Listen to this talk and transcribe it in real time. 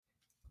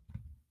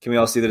Can we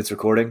all see that it's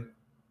recording?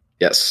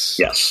 Yes.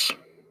 Yes.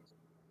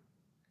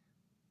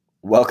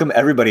 Welcome,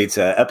 everybody,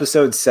 to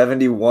episode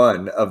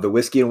 71 of the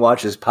Whiskey and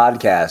Watches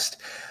podcast.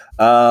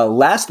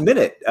 Last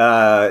minute,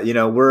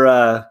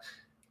 we're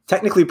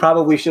technically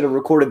probably should have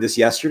recorded this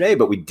yesterday,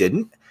 but we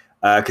didn't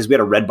because we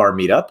had a Red Bar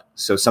meetup,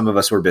 so some of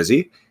us were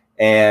busy.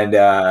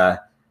 And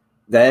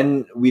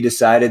then we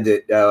decided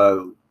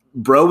that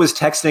Bro was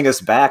texting us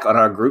back on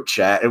our group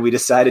chat, and we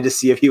decided to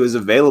see if he was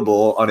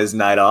available on his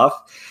night off.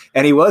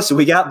 And he was, so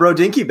we got Bro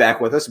Dinky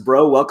back with us.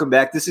 Bro, welcome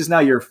back. This is now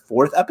your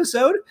 4th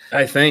episode?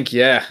 I think,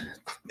 yeah.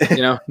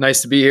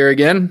 Nice to be here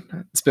again.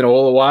 It's been a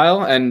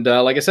while. And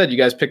like I said, you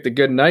guys picked a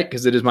good night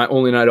because it is my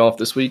only night off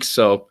this week.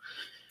 So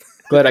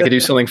glad I could do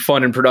something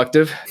fun and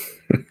productive.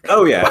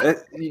 Oh, yeah.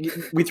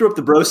 We threw up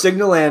the Bro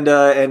signal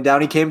and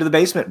down he came to the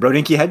basement, Bro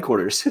Dinky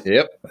headquarters.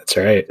 Yep. That's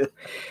right.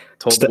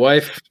 Told the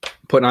wife,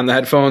 putting on the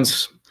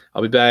headphones,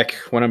 I'll be back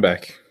when I'm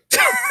back.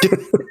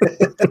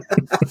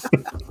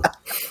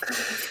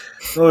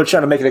 Well, we're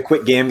trying to make it a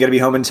quick game. Got to be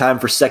home in time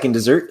for second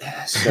dessert.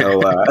 So,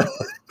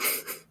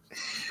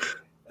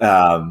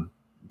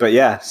 but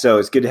yeah, so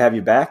it's good to have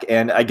you back.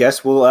 And I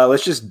guess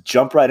let's just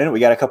jump right in. We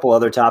got a couple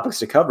other topics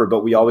to cover,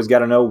 but we always got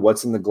to know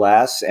what's in the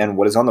glass and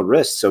what is on the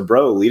wrist. So,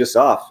 Bro, lead us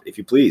off, if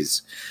you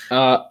please.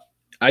 I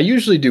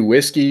usually do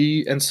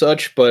whiskey and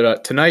such,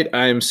 but tonight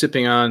I am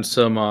sipping on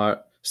some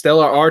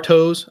Stella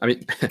Artois.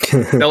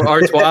 Stella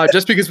Artois,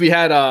 just because we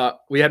had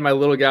my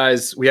little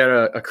guys, we had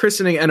a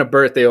christening and a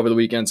birthday over the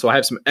weekend. So I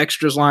have some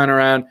extras lying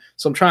around.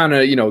 So I'm trying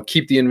to,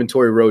 keep the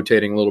inventory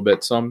rotating a little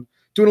bit. So I'm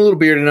doing a little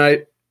beer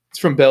tonight. It's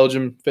from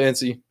Belgium.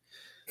 Fancy.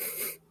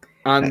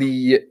 On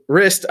the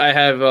wrist, I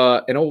have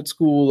an old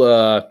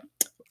school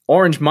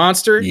Orange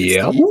Monster.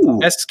 Yeah.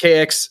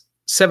 SKX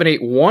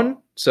 781.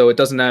 So it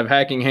doesn't have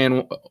hacking,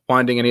 hand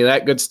winding, any of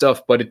that good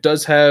stuff, but it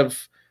does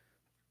have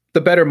the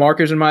better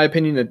markers, in my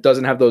opinion. It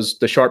doesn't have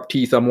the sharp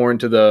teeth. I'm more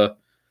into the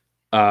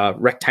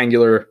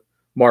rectangular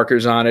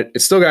markers on it.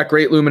 It's still got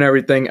great lume and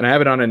everything, and I have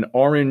it on an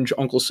orange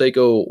Uncle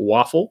Seiko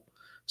waffle.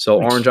 So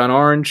nice. Orange on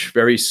orange,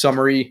 very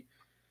summery.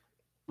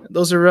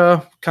 Those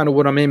are kind of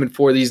what I'm aiming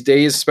for these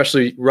days,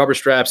 especially rubber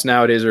straps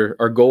nowadays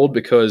are gold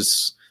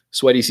because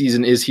sweaty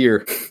season is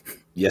here.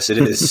 Yes, it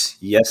is.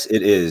 Yes,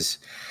 it is.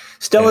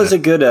 Stella's a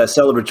good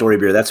celebratory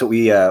beer. That's what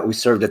we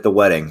served at the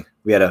wedding.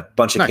 We had a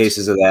bunch of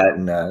cases of that,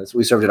 and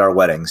we served at our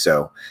wedding.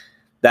 So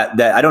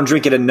that I don't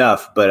drink it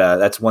enough, but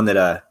that's one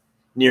that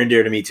near and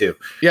dear to me too.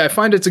 Yeah, I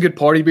find it's a good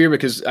party beer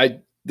because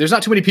there's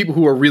not too many people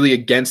who are really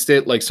against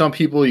it. Like some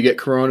people, you get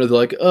Corona, they're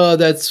like, oh,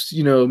 that's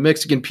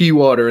Mexican pea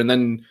water, and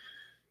then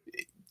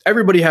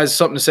everybody has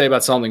something to say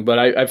about something. But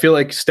I feel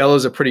like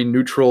Stella's a pretty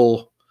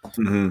neutral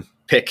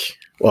pick.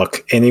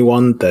 Look,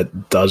 anyone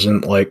that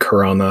doesn't like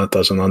Corona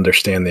doesn't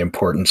understand the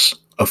importance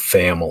of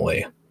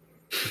family.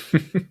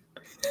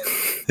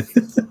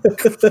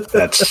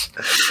 That's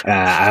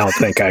I don't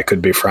think I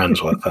could be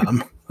friends with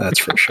them. That's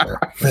for sure.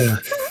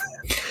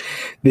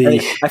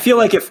 I feel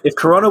like if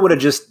Corona would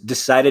have just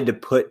decided to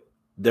put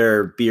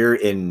their beer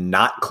in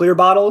not clear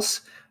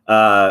bottles,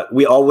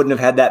 we all wouldn't have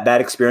had that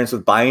bad experience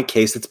with buying a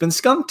case that's been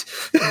skunked.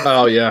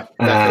 Oh yeah.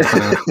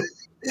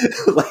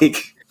 Like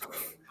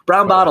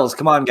brown bottles.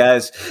 Come on,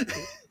 guys.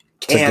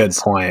 It's a good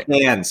point.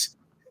 Cans.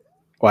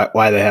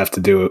 Why they have to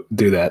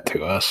do that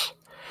to us?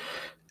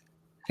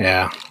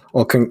 Yeah.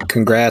 Well,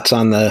 congrats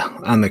on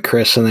the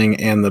christening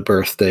and the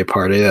birthday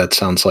party. That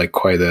sounds like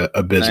quite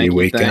a busy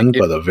weekend,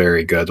 but a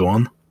very good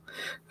one.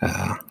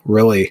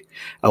 Really,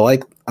 I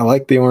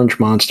like the Orange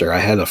Monster. I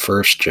had a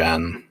first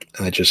gen,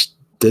 and I just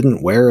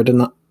didn't wear it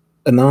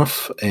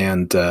enough,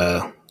 and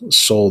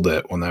sold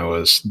it when I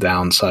was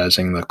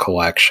downsizing the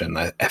collection.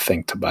 I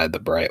think to buy the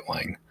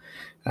Breitling.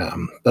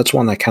 That's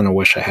one I kind of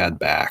wish I had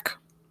back.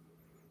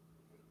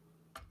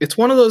 It's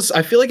one of those,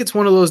 I feel like it's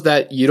one of those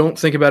that you don't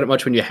think about it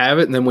much when you have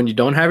it. And then when you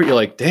don't have it, you're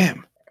like,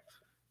 damn,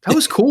 that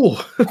was cool.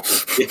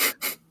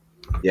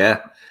 Yeah.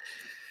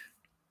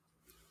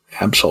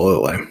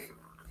 Absolutely.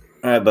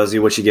 All right, Buzzy,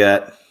 what you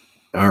got?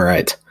 All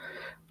right.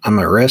 On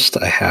my wrist,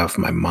 I have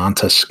my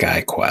Manta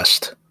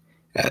SkyQuest.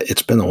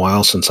 It's been a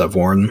while since I've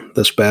worn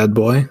this bad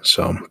boy,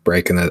 so I'm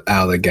breaking it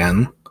out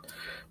again.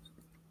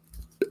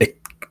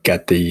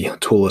 Got the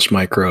Toolless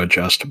Micro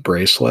Adjust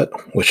bracelet,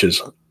 which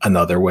is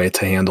another way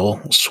to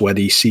handle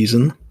sweaty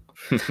season.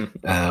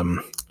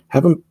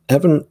 Haven't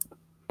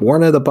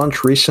worn it a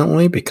bunch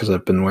recently because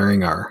I've been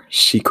wearing our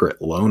Secret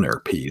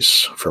Loner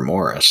piece for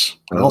Morris,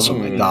 and also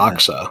my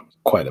Doxa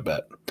quite a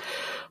bit.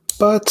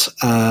 But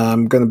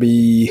I'm going to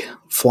be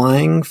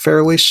flying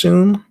fairly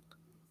soon,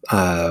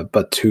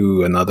 but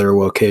to another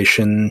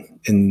location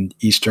in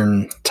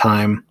Eastern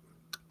time.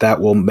 That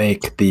will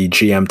make the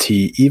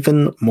GMT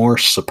even more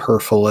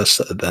superfluous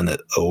than it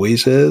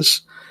always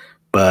is.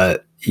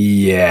 But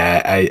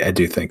yeah, I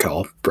do think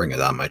I'll bring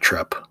it on my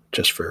trip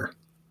just for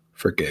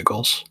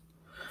giggles.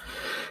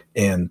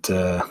 And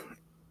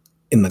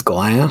in the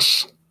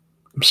glass,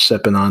 I'm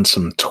sipping on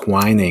some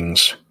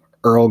Twinings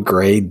Earl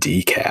Grey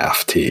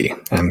decaf tea.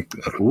 I'm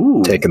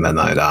taking the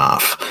night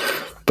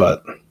off.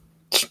 But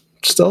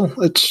still,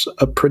 it's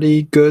a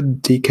pretty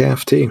good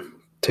decaf tea.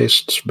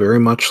 tastes very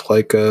much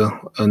like a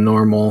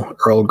normal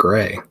Earl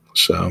Grey.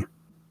 So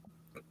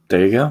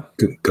there you go.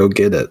 Go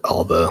get it,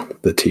 all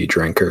the tea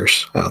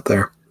drinkers out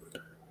there.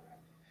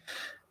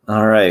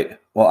 All right.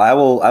 Well, I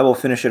will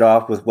finish it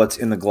off with what's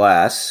in the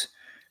glass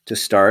to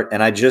start.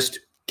 And I just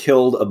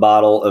killed a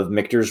bottle of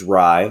Michter's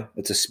Rye.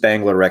 It's a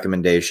Spangler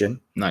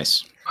recommendation.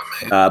 Nice.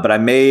 But I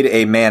made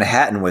a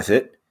Manhattan with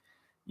it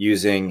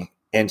using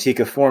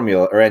Antica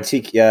Formula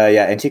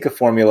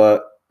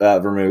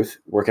vermouth.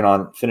 Working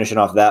on finishing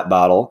off that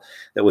bottle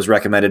that was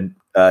recommended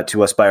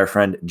to us by our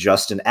friend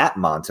Justin at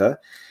Monta.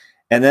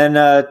 And then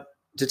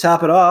to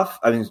top it off,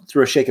 I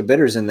threw a shake of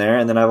bitters in there,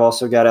 and then I've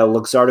also got a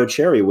Luxardo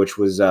Cherry, which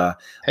was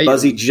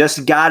Buzzy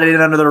just got it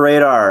in under the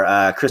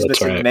radar.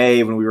 Christmas in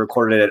May when we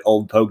recorded it at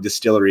Old Pogue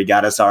Distillery,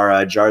 got us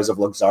our jars of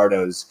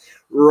Luxardos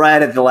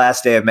right at the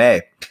last day of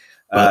May.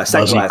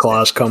 Buzzy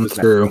Claus come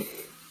through.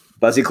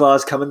 Buzzy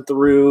Claus coming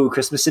through,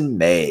 Christmas in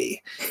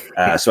May.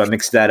 So I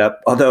mixed that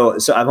up.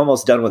 So I'm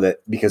almost done with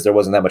it because there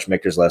wasn't that much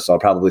Michter's left, so I'll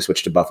probably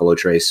switch to Buffalo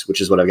Trace,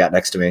 which is what I've got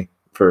next to me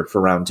for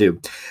round 2.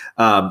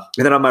 And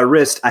then on my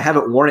wrist, I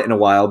haven't worn it in a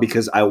while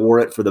because I wore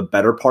it for the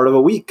better part of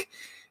a week.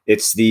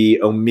 It's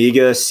the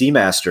Omega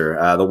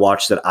Seamaster, the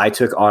watch that I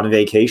took on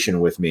vacation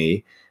with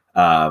me.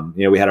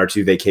 We had our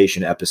 2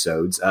 vacation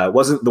episodes. It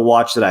wasn't the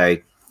watch that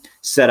I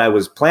said I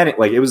was planning.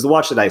 Like, it was the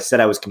watch that I said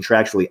I was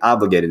contractually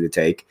obligated to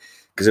take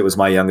because it was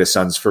my youngest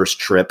son's first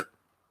trip.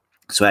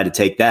 So I had to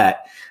take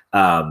that.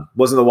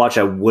 Wasn't the watch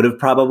I would have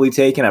probably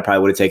taken. I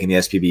probably would have taken the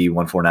SPB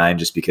 149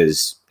 just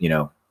because,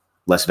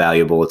 less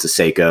valuable. It's a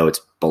Seiko.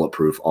 It's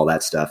bulletproof, all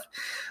that stuff.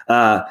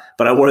 But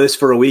I wore this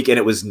for a week, and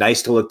it was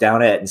nice to look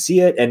down at and see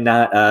it and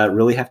not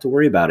really have to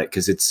worry about it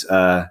because it's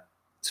a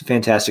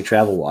fantastic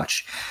travel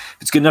watch.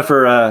 It's good enough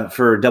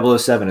for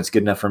 007. It's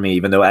good enough for me,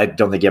 even though I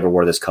don't think you ever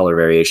wore this color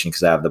variation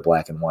because I have the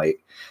black and white.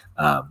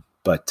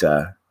 But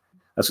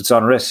that's what's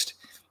on wrist.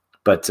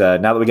 But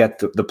now that we got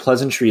the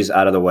pleasantries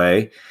out of the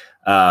way,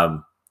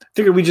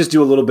 figured we'd just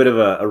do a little bit of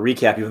a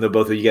recap, even though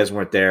both of you guys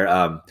weren't there.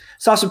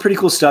 Saw some pretty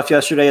cool stuff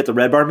yesterday at the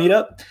Red Bar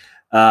meetup.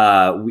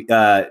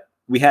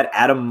 We had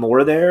Adam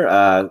Moore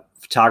there,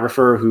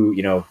 photographer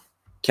who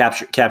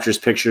captures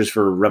pictures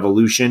for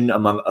Revolution,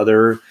 among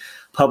other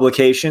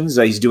publications.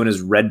 He's doing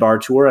his Red Bar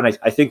tour, and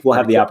I think we'll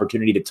have the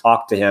opportunity to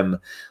talk to him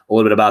a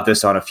little bit about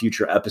this on a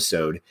future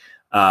episode.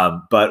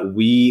 But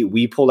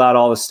we pulled out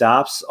all the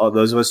stops. All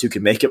those of us who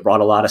could make it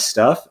brought a lot of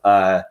stuff.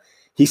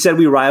 He said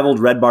we rivaled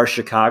Red Bar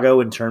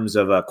Chicago in terms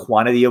of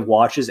quantity of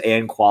watches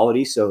and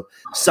quality. So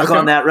suck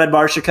on that, Red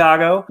Bar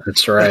Chicago.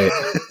 That's right.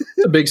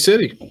 It's a big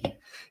city.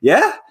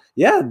 Yeah,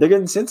 bigger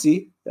than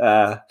Cincy.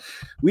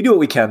 We do what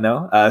we can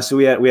though. So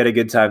we had a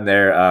good time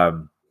there.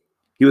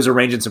 He was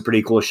arranging some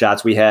pretty cool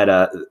shots. We had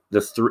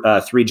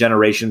the 3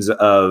 generations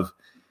of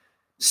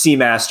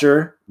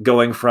Seamaster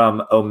going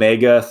from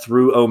Omega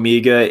through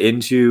Omega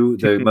into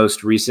the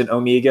most recent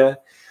Omega.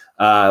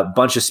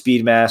 Bunch of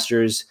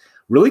Speedmasters.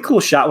 Really cool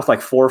shot with like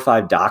 4 or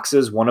 5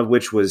 Doxas, one of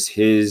which was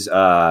his.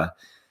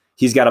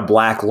 He's got a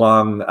black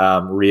lung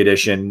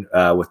reedition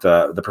with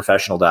the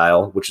professional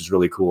dial, which is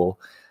really cool.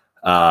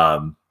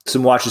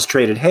 Some watches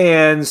traded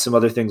hands, some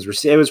other things were.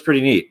 It was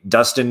pretty neat.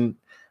 Dustin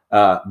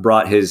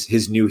brought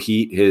his new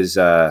Heat, his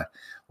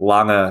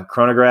Lange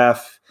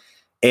chronograph,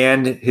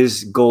 and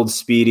his Gold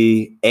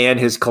Speedy, and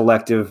his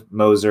collective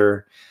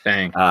Moser.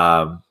 Dang.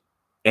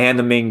 And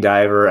the Ming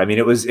Diver. I mean,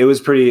 it was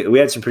pretty. We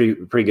had some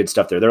pretty good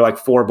stuff there. There were like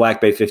 4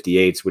 Black Bay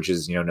 58s, which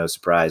is no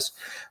surprise.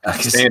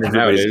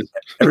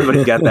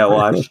 Everybody got that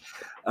watch,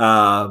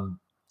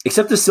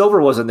 except the silver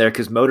wasn't there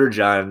because Motor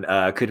John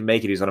couldn't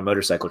make it. He was on a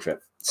motorcycle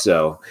trip.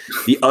 So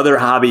the other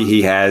hobby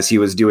he has, he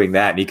was doing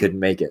that and he couldn't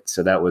make it.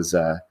 So that was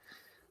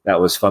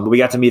fun. But we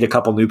got to meet a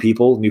couple new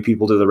people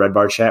to the Red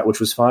Bar chat, which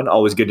was fun.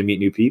 Always good to meet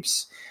new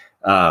peeps.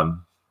 We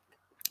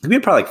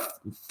had probably like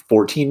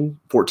 14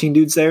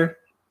 dudes there,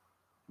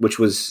 which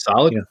was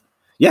solid.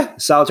 Yeah,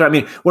 solid. I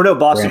mean, we're no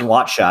Boston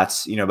Watch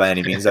Shots, by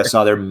any means. I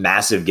saw their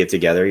massive get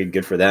together.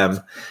 Good for them.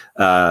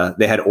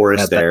 They had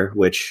Oris there,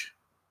 which,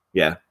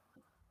 yeah.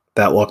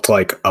 That looked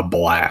like a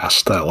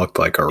blast. That looked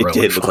like a really It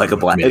did look like a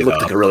blast. It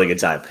looked like a really good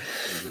time.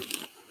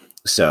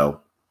 So,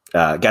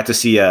 got to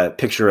see a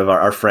picture of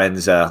our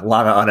friends, Lana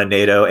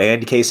Onanado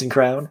and Case and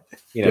Crown,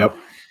 Yep.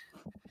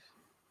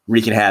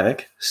 wreaking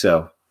havoc.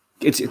 So,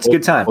 it's a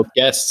good time. Both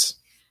guests.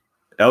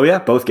 Oh, yeah,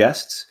 both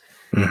guests.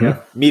 Mm-hmm. Yeah.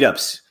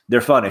 Meetups.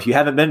 They're fun. If you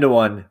haven't been to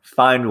one,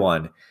 find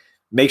one.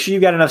 Make sure you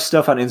got enough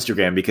stuff on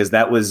Instagram because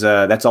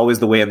that's always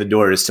the way in the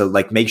door is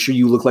to make sure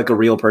you look like a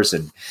real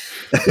person.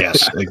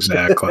 Yes,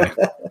 exactly.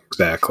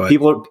 Exactly.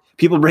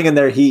 People bringing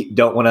their heat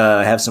don't want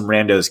to have some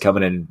randos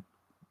coming and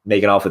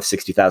making off with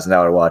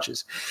 $60,000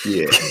 watches.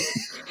 Yeah.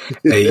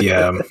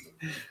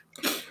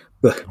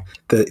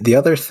 The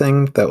other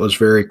thing that was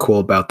very cool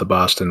about the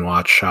Boston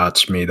Watch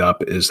Shots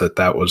meetup is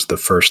that was the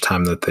first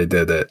time that they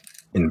did it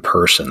in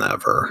person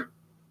ever.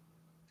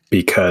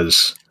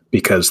 Because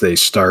they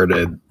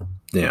started,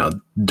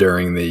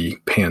 during the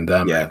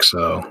pandemic. Yeah.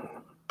 So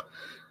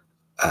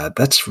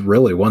that's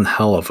really one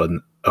hell of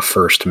a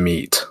first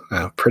meet.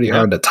 Pretty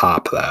hard to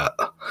top that.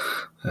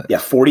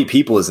 40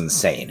 people is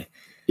insane.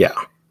 Yeah.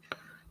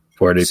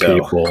 40 So,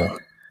 people,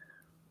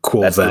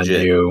 cool that's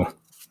venue. legit.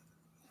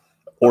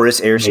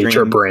 Oris Airstream.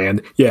 Major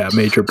brand. Yeah,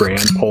 major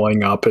brand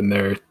pulling up in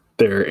their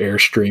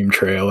Airstream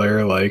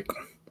trailer. Like,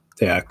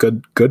 yeah,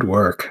 good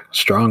work.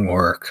 Strong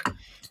work.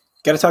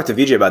 Got to talk to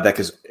VJ about that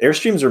because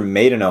Airstreams are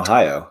made in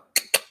Ohio.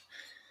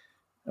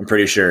 I'm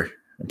pretty sure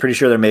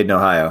they're made in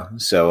Ohio.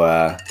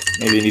 So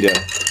maybe you need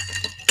to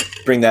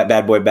bring that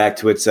bad boy back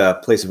to its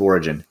place of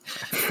origin.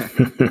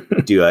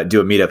 do a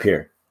meetup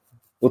here.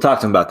 We'll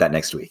talk to him about that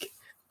next week.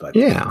 But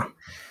yeah.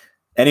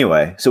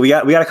 Anyway, so we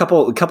got a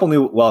couple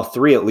new, well,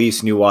 3 at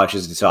least new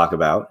watches to talk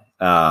about.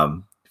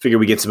 Figure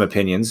we get some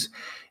opinions,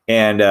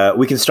 and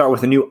we can start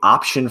with a new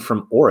option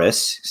from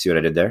Oris. See what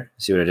I did there?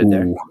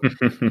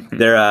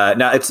 They're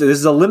now this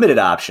is a limited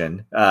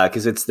option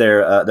because it's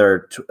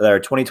their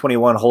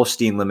 2021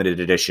 Holstein limited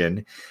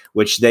edition,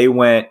 which they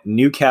went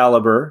new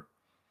caliber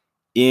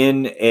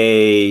in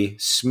a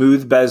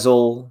smooth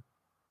bezel,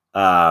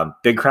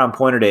 big crown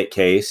pointer date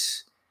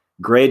case,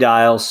 gray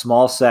dial,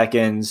 small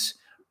seconds,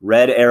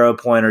 red arrow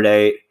pointer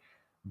date,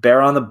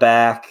 bear on the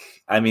back.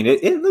 I mean,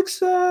 it looks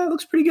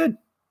pretty good.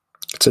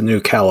 It's a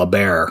new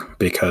Caliber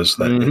because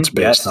it's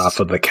based off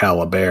of the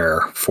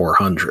Caliber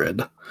 400.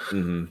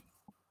 Mm-hmm.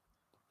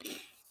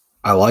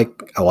 I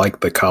like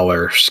the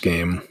color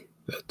scheme.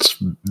 It's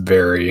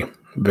very,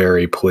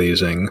 very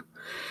pleasing.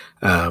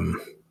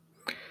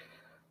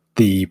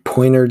 The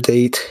pointer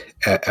date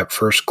at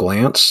first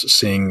glance,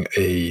 seeing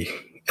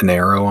an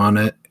arrow on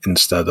it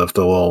instead of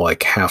the little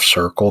like half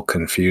circle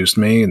confused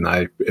me, and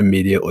I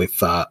immediately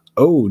thought,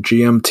 oh,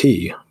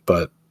 GMT,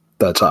 but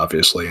that's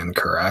obviously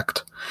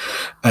incorrect.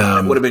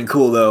 That would have been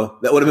cool though.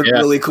 That would have been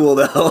really cool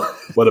though.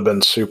 Would have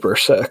been super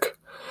sick.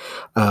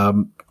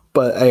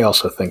 But I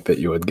also think that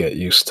you would get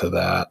used to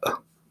that.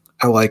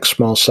 I like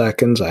small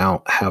seconds. I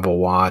don't have a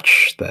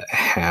watch that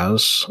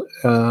has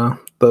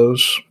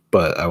those,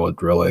 but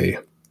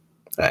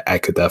I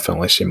could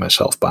definitely see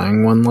myself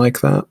buying one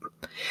like that.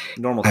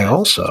 Normal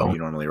size. You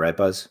normally, right,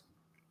 Buzz?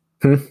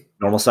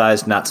 Normal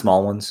size, not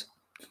small ones.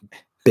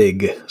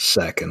 Big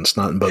seconds,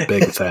 nothing but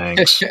big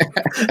things.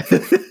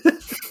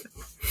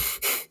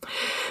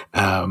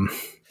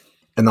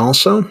 And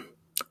also,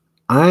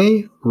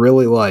 I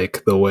really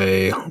like the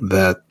way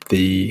that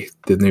the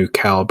new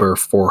Caliber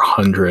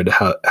 400,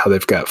 how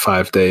they've got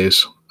 5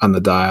 days on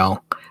the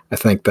dial. I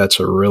think that's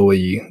a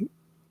really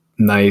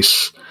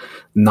nice,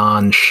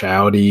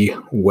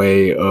 non-shouty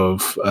way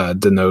of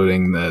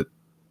denoting that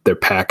they're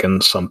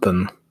packing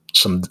something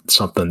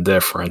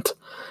different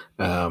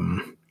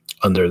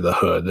under the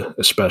hood,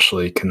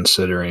 especially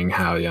considering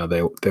how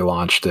they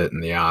launched it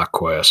in the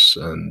Aquis,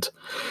 and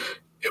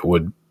it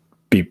would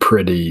be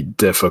pretty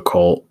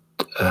difficult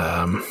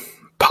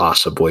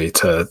possibly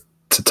to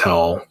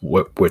tell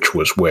which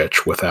was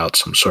which without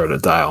some sort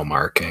of dial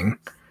marking.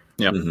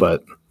 Yeah,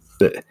 but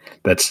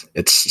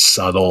it's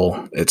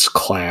subtle, it's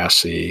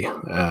classy.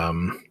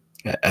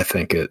 I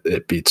think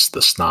it beats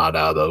the snot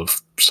out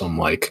of some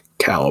like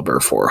Caliber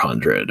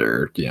 400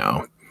 or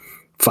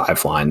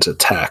 5 lines of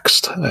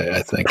text.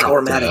 I think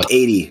Powermatic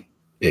 80.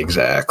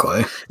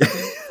 Exactly.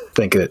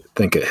 think it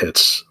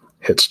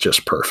hits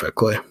just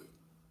perfectly.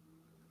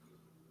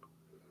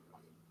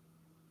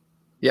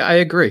 Yeah, I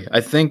agree.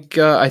 I think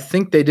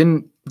they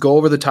didn't go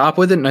over the top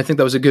with it, and I think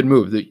that was a good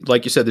move.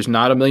 Like you said, there's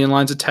not a million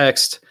lines of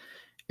text.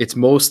 It's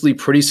mostly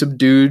pretty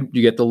subdued.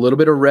 You get the little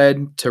bit of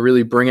red to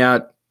really bring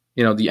out,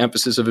 the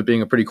emphasis of it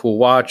being a pretty cool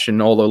watch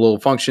and all the little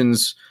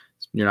functions.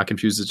 You're not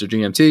confused as a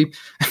GMT.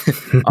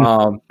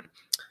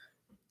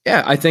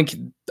 Yeah, I think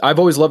I've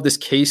always loved this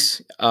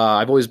case.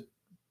 I've always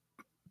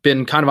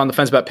been kind of on the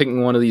fence about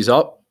picking one of these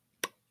up.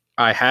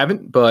 I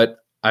haven't, but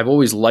I've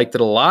always liked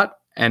it a lot.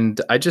 And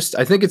I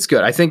think it's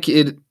good. I think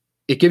it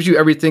gives you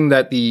everything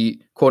that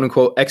the quote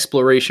unquote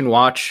exploration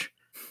watch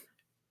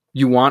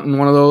you want in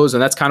one of those.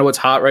 And that's kind of what's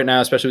hot right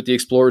now, especially with the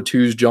Explorer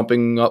 2s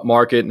jumping up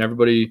market, and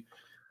everybody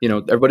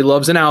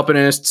loves an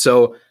Alpinist.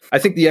 So I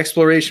think the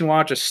exploration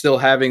watch is still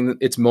having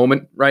its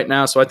moment right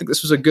now. So I think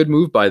this was a good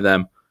move by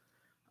them.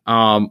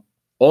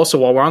 Also,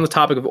 while we're on the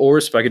topic of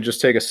Oris, if I could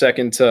just take a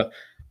second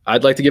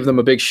I'd like to give them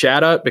a big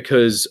shout out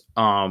because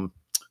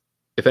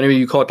if any of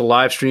you caught the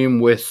live stream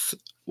with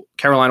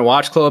Carolina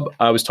Watch Club,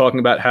 I was talking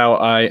about how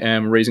I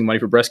am raising money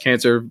for breast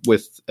cancer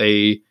with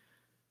a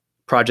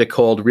project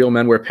called Real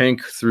Men Wear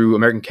Pink through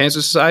American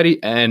Cancer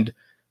Society. And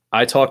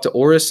I talked to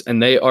Oris,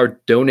 and they are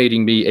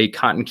donating me a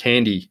cotton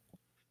candy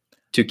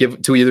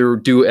to either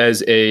do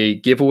as a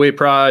giveaway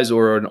prize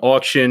or an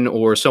auction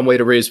or some way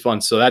to raise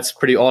funds. So that's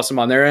pretty awesome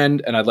on their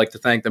end. And I'd like to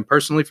thank them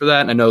personally for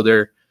that. And I know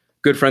they're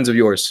good friends of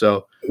yours.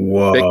 So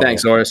big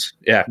thanks, Oris.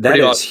 Yeah, that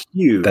is awesome.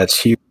 Huge. That's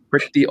huge.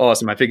 Pretty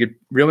awesome. I figured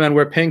Real Men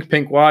Wear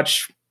Pink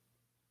watch,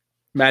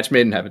 match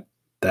made in heaven.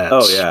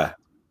 That's yeah.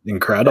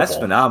 Incredible. That's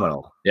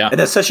phenomenal. Yeah. And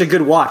that's such a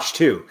good watch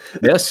too.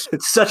 Yes.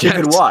 It's such a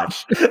good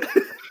watch.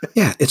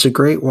 Yeah, it's a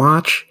great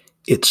watch.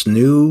 It's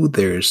new.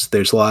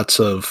 There's lots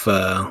of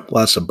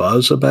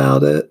buzz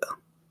about it.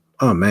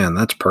 Oh man,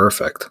 that's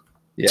perfect.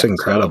 Yeah, it's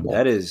incredible. So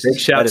that is big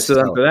shouts to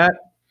them for that.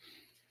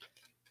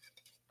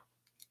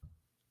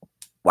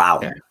 Wow.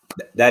 Yeah.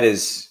 That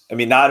is, I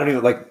mean, not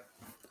even like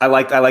I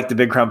like the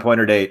Big Crown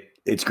Pointer date.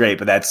 It's great,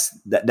 but that's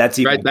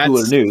even Right,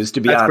 cooler news, to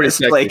be honest.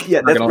 pretty Like, sexy.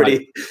 yeah, Not gonna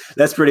lie.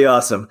 that's pretty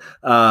awesome.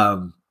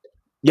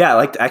 Yeah,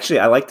 I actually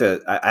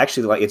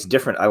like it's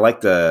different. I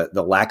like the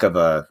lack of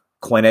a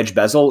coin edge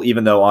bezel,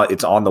 even though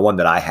it's on the one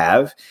that I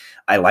have.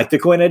 I like the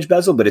coin edge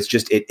bezel, but it's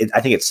just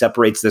I think it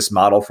separates this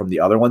model from the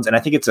other ones, and I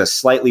think it's a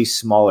slightly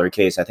smaller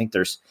case. I think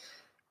there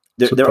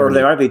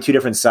might be two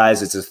different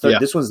sizes.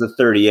 This one's the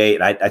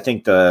 38, and I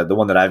think the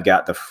one that I've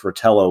got, the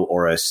Fratello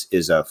Oris,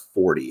 is a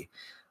 40.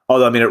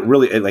 Although, I mean,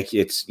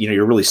 it's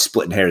you're really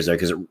splitting hairs there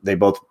because they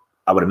both,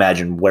 I would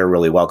imagine, wear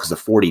really well because the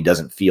 40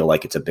 doesn't feel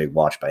like it's a big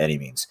watch by any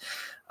means.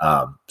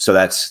 So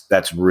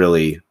that's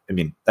really, I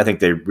mean, I think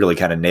they really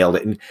kind of nailed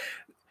it. And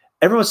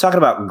everyone's talking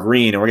about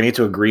green, and we're going to get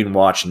to a green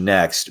watch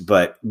next,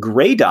 but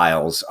gray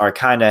dials are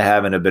kind of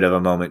having a bit of a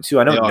moment too.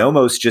 I know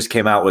Nomos just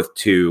came out with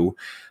two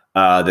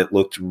that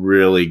looked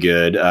really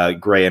good,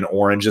 gray and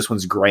orange. This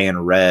one's gray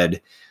and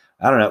red.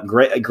 I don't know.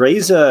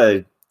 Gray's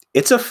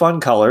it's a fun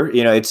color.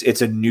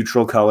 It's a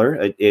neutral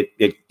color.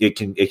 It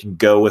can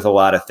go with a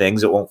lot of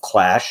things. It won't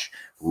clash.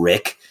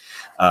 Rick.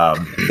 But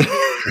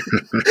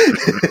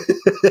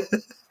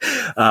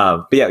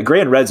yeah,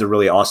 gray and red's a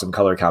really awesome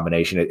color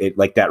combination. It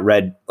like that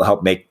red will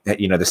help make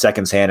the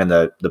seconds hand and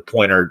the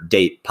pointer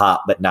date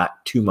pop, but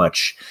not too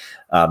much.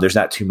 There's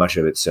not too much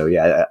of it. So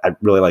yeah, I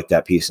really like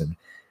that piece. And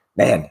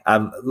man,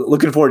 I'm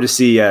looking forward to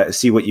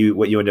see what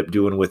you end up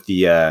doing with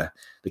the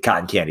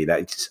cotton candy.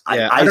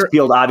 Eyes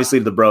peeled, obviously,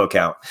 to the bro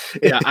account.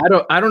 Yeah,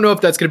 I don't know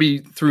if that's going to be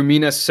through me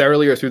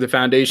necessarily or through the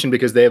foundation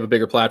because they have a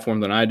bigger platform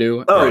than I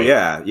do. Oh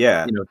right?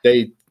 Yeah.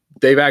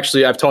 They've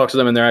actually, I've talked to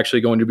them and they're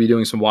actually going to be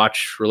doing some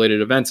watch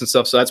related events and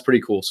stuff. So that's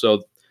pretty cool.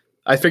 So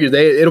I figured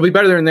it'll be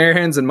better in their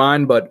hands than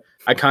mine, but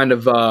I kind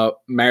of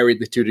married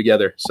the two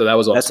together. So that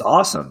was awesome. That's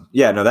awesome.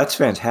 Yeah, no, that's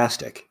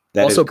fantastic.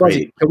 That also, is great.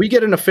 Buzzy, can we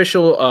get an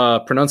official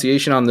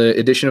pronunciation on the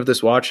edition of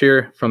this watch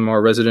here from our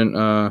resident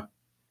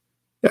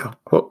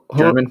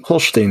German?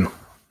 Holstein.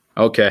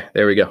 Okay,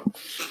 there we go.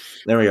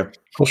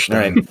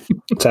 Holstein. Right.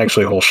 It's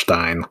actually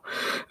Holstein.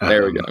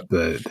 There we go.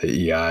 The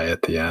EI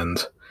at the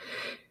end.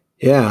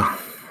 Yeah.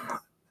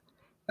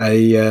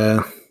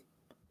 I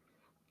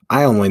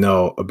only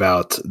know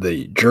about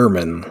the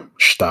German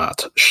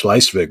Stadt,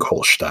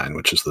 Schleswig-Holstein,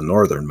 which is the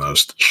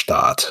northernmost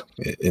Stadt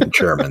in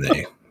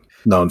Germany,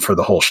 known for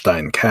the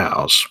Holstein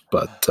cows.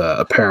 But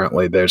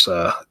apparently there's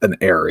an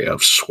area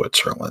of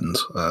Switzerland.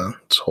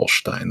 It's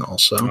Holstein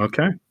also.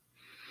 Okay.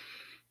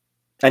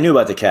 I knew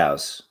about the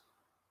cows.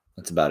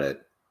 That's about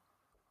it.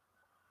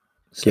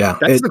 So, yeah.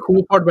 That's the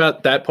cool part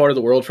about that part of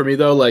the world for me,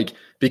 though. Like,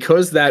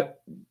 because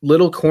that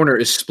little corner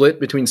is split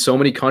between so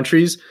many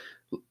countries,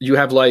 you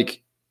have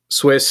like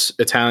Swiss,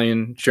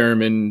 Italian,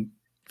 German,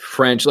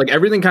 French, like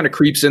everything kind of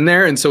creeps in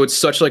there. And so it's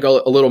such like a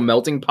little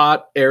melting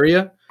pot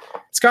area.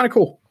 It's kind of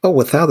cool. Oh,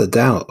 without a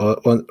doubt.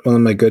 One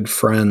of my good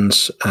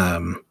friends,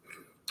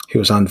 he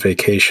was on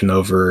vacation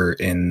over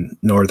in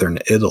northern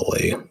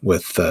Italy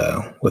with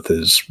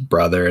his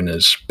brother and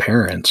his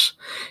parents.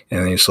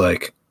 And he's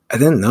like, I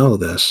didn't know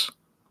this,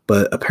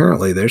 but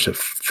apparently there's a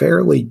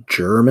fairly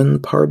German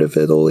part of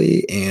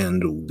Italy,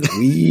 and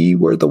we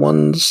were the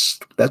ones,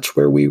 that's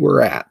where we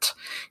were at.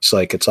 He's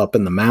like, it's up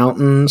in the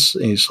mountains.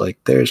 And he's like,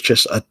 there's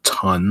just a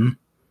ton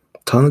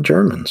of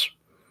Germans.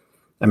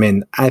 I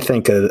mean, I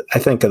think of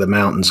the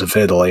mountains of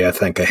Italy. I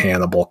think of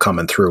Hannibal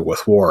coming through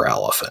with war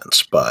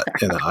elephants, but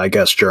I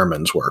guess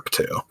Germans work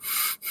too.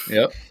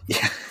 Yep.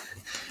 Yeah.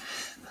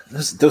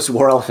 Those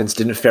war elephants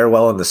didn't fare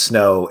well in the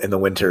snow in the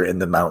winter in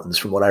the mountains,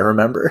 from what I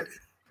remember.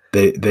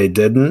 They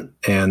didn't,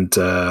 and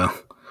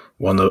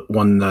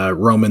one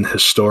Roman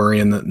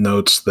historian that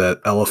notes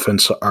that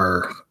elephants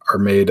are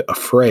made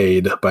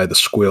afraid by the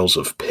squeals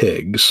of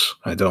pigs.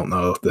 I don't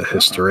know the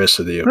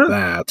historicity of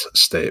that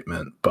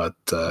statement, but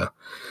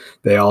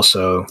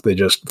they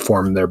just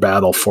formed their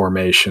battle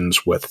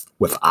formations with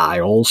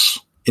aisles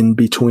in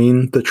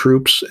between the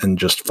troops and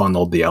just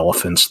funneled the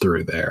elephants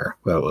through there.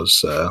 That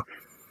was,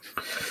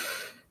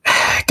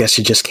 I guess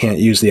you just can't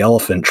use the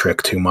elephant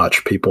trick too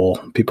much.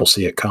 People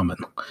see it coming.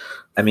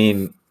 I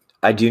mean,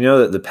 I do know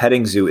that the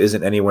petting zoo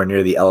isn't anywhere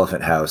near the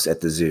elephant house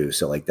at the zoo.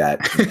 So like that,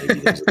 maybe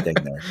there's a thing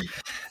there.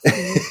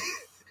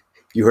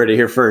 You heard it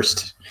here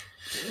first.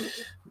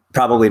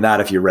 Probably not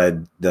if you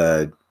read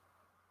the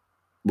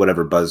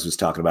whatever Buzz was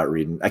talking about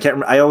reading. I can't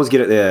remember. I always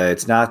get it.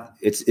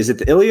 Is it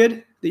the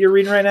Iliad that you're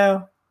reading right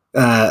now?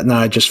 No,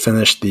 I just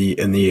finished the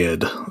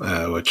Aeneid,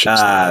 which is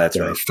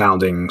the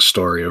founding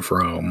story of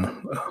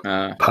Rome.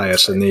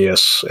 Pius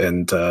Aeneas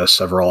and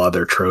several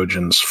other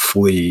Trojans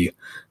flee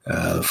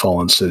the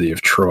fallen city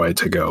of Troy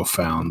to go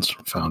found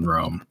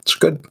Rome. It's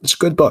good. It's a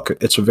good book.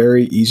 It's a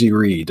very easy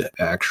read,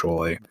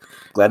 actually.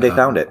 Glad they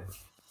found it.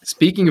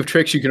 Speaking of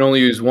tricks you can only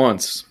use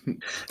once,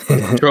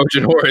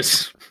 Trojan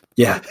horse.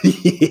 Yeah.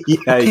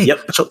 Yeah.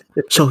 Yep.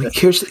 So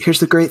here's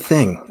the great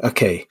thing.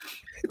 Okay.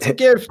 It's a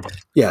gift.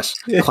 Yes.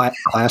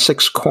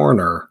 Classics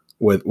Corner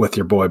with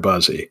your boy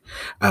Buzzy.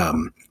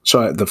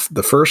 So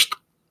the first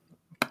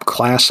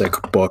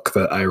classic book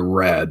that I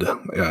read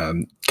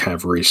kind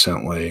of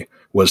recently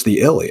was the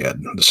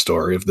Iliad, the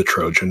story of the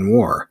Trojan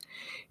War.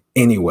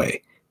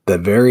 Anyway, the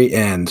very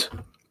end,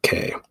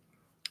 okay,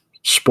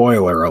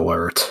 spoiler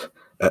alert,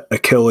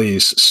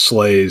 Achilles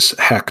slays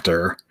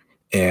Hector,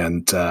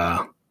 and,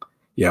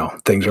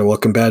 things are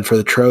looking bad for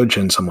the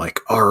Trojans. I'm like,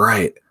 all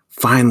right,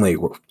 finally,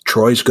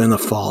 Troy's going to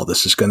fall.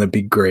 This is going to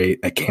be great.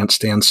 I can't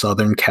stand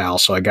Southern Cal,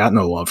 so I got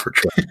no love for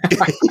Troy.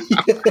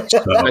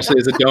 Especially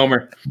as a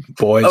domer.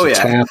 Boys, it's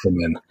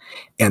happening.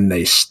 And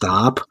they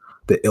stop.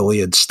 The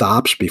Iliad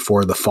stops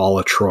before the fall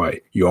of Troy.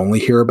 You only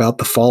hear about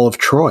the fall of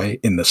Troy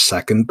in the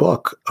second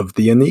book of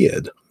the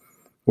Aeneid,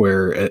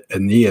 where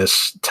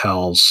Aeneas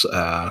tells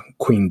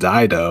Queen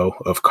Dido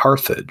of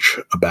Carthage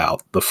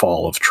about the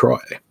fall of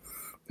Troy.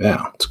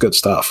 Yeah, it's good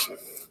stuff.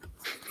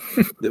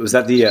 Was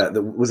that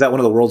was that one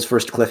of the world's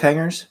first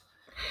cliffhangers?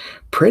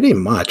 Pretty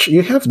much.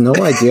 You have no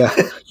idea.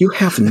 You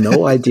have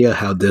no idea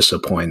how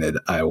disappointed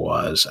I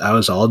was. I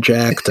was all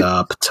jacked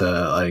up to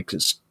like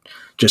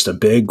just a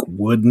big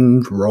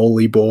wooden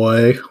rolly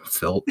boy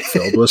filled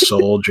with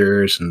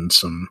soldiers and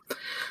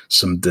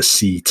some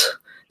deceit.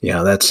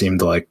 Yeah, that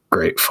seemed like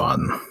great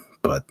fun,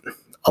 but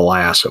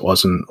alas, it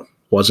wasn't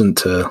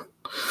to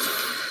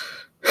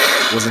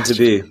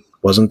be.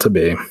 Wasn't to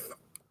be.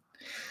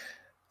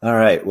 All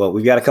right. Well,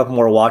 we've got a couple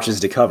more watches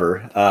to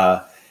cover.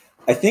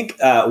 I think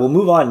we'll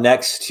move on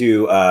next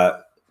to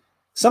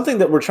something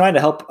that we're trying to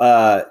help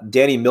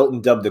Danny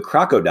Milton dub the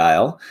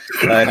crocodile.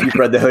 If you've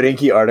read the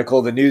Hodinkee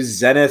article, the new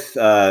Zenith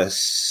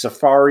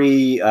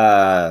Safari.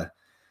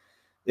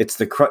 It's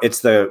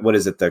the what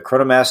is it? The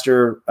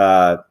Chronomaster.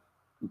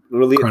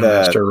 Really,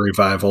 Chronomaster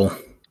Revival.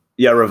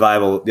 Yeah,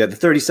 Revival. Yeah, the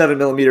 37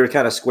 millimeter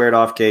kind of squared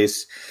off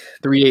case.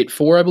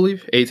 384, I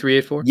believe.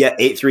 A384. Yeah,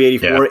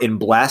 8384 in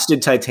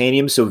blasted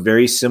titanium, so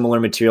very similar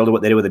material to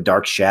what they did with a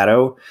Dark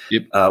Shadow,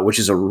 which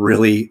is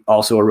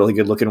also a really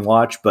good looking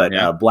watch.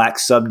 But black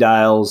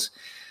subdials,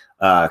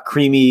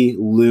 creamy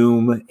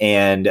lume,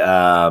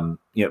 and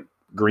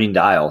green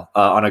dial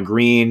on a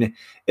green.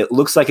 It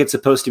looks like it's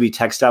supposed to be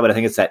textile, but I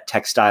think it's that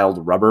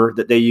textiled rubber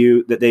that they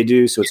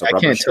do. So it's a rubber.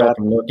 I can't tell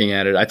from looking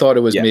at it. I thought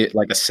it was made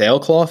like a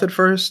sailcloth at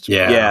first.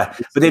 Yeah.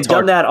 But they've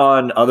done that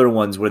on other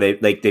ones where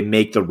they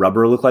make the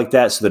rubber look like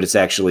that so that it's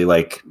actually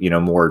like,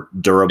 more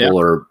durable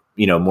or,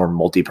 more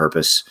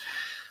multi-purpose.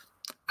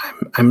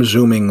 I'm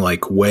zooming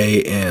like way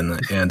in,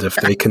 and if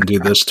they can do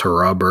this to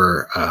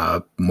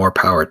rubber, more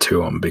power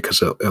to them,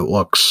 because it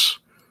looks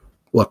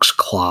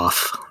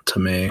cloth to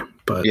me.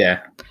 But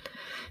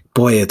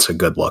boy, it's a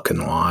good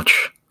looking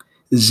watch.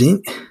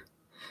 Zenith,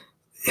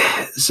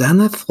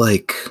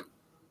 like,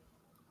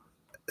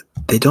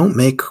 they don't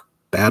make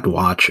bad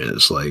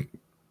watches. Like,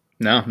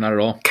 no, not at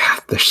all.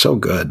 God, they're so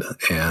good.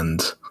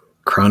 And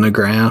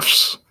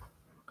chronographs,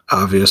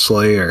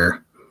 obviously,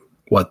 are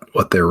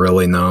what they're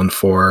really known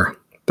for.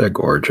 They're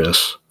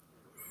gorgeous.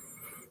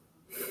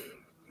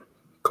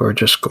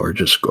 Gorgeous,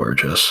 gorgeous,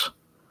 gorgeous.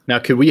 Now,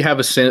 could we have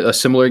a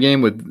similar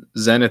game with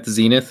Zenith?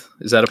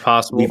 Is that a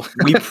possible?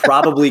 We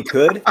probably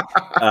could.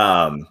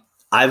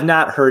 I've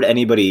not heard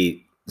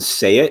anybody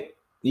say it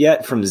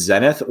yet from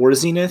Zenith or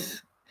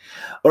Zenith.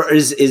 Or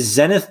is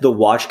Zenith the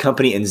watch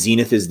company and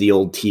Zenith is the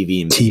old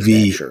TV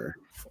manufacturer?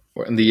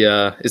 And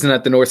isn't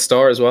that the North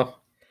Star as well?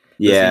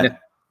 Yeah.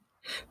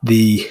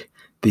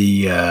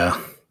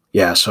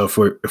 So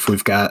if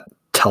we've got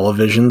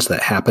televisions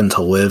that happen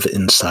to live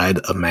inside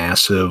a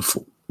massive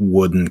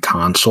wooden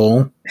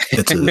console,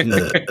 it's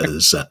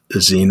a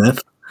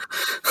Zenith.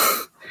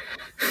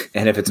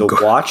 And if it's a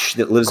watch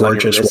that lives on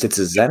your wrist, it's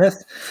a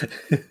Zenith.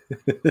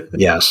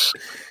 Yes,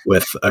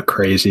 with a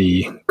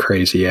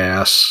crazy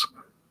ass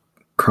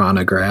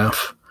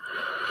chronograph.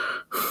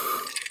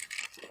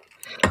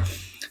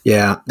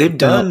 Yeah, they've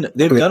done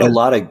a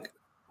lot of.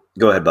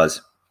 Go ahead,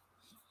 Buzz.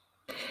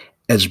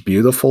 As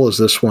beautiful as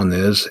this one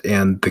is,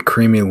 and the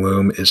creamy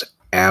lume is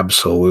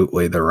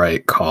absolutely the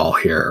right call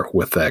here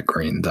with that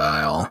green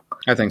dial.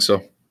 I think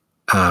so.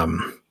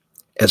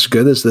 As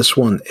good as this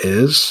one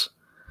is,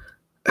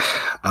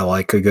 I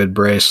like a good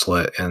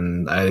bracelet,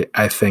 and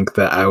I think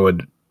that I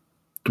would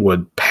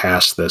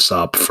pass this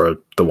up for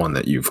the one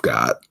that you've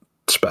got,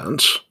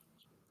 Spence.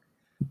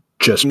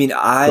 Just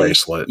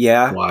bracelet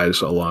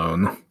wise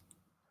alone.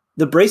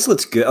 The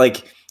bracelet's good.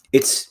 Like,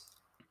 it's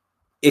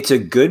a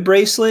good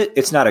bracelet.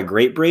 It's not a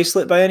great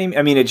bracelet by any.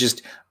 I mean,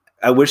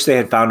 I wish they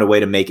had found a way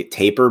to make it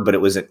taper, but it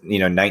was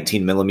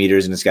 19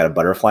 millimeters and it's got a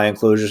butterfly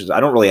enclosure. So I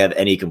don't really have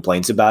any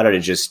complaints about it. It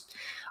just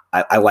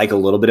I like a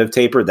little bit of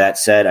taper. That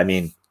said, I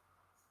mean,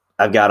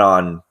 I've got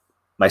on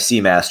my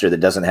Seamaster that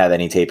doesn't have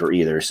any taper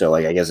either. So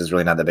I guess it's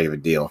really not that big of a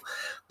deal.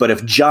 But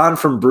if John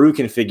from Brew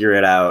can figure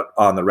it out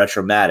on the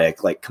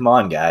Retromatic, like, come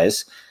on,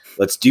 guys,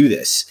 let's do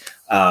this.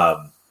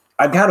 I'm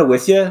kind of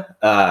with you.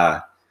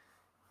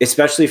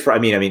 Especially for, I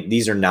mean,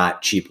 these are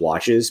not cheap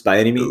watches by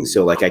any means.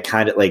 So I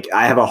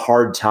have a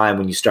hard time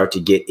when you start to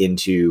get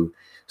into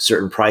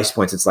certain price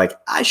points. It's like,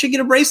 I should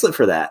get a bracelet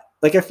for that.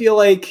 Like, I feel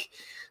like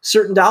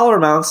certain dollar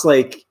amounts,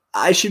 like,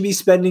 I should be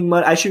spending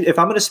money. If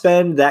I'm going to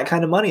spend that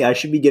kind of money, I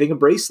should be getting a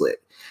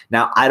bracelet.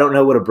 Now, I don't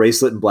know what a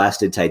bracelet in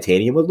blasted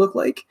titanium would look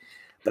like,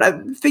 but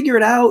I figure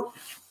it out.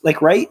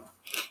 Like, right?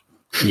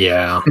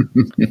 Yeah.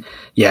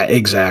 Yeah,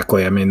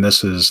 exactly. I mean,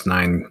 this is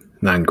nine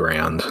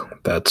grand.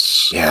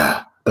 That's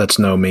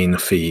no mean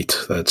feat.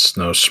 That's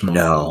no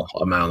small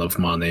amount of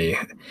money.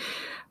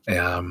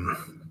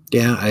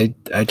 I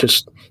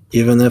just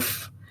even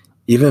if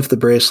the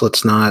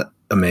bracelet's not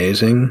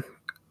amazing,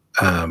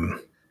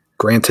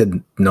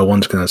 granted, no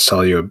one's going to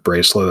sell you a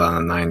bracelet on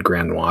a 9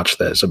 grand watch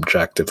that is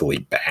objectively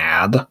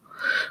bad.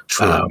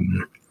 True.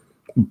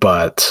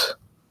 But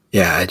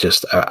yeah,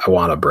 I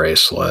want a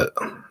bracelet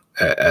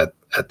at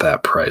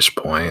that price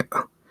point.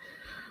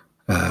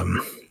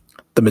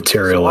 The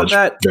material is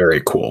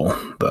very cool,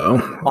 though.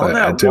 On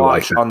that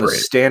watch, on the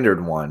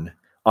standard one,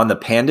 on the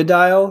Panda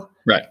dial,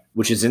 right,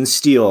 which is in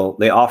steel,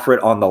 they offer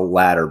it on the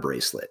ladder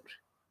bracelet.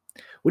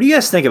 What do you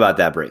guys think about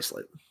that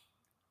bracelet?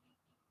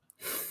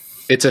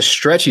 It's a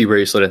stretchy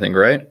bracelet, I think,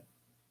 right?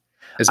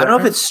 I don't know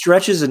if it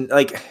stretches and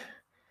like.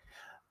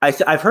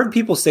 I've heard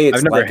people say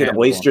it's like an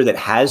oyster that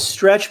has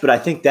stretch, but I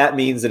think that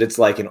means that it's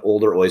like an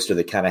older oyster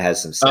that kind of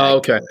has some sag. Oh,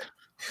 okay.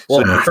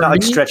 Well, so it's not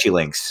like stretchy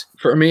links.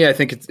 For me, I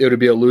think it would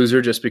be a loser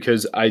just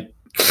because I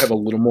have a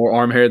little more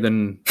arm hair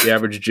than the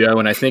average Joe,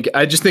 and I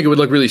just think it would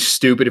look really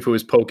stupid if it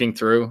was poking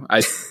through.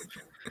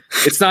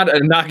 It's not a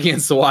knock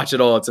against the watch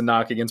at all. It's a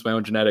knock against my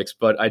own genetics,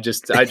 but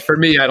for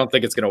me, I don't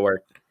think it's going to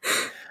work.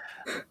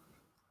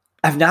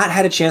 I've not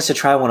had a chance to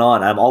try one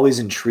on. I'm always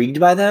intrigued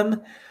by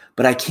them,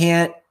 but I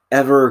can't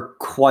ever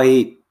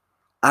quite.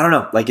 I don't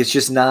know. Like it's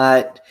just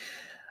not.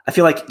 I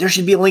feel like there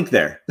should be a link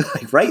there,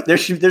 like, right?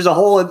 There's a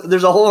hole in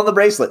the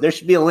bracelet. There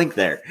should be a link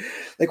there.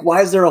 Like,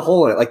 why is there a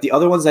hole in it? Like the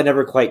other ones I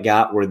never quite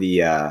got were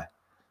the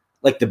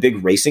like the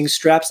big racing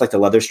straps, like the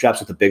leather straps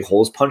with the big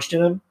holes punched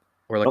in them.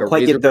 Or like don't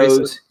quite get those.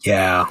 Bracelet.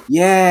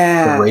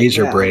 Yeah. The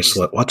razor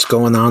bracelet. What's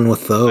going on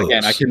with those?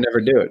 Again, I could never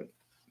do it.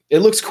 It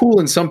looks cool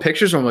in some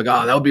pictures. Where I'm like,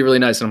 oh, that would be really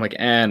nice. And I'm like,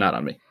 not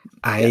on me.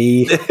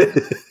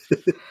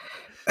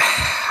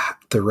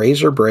 The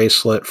razor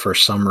bracelet, for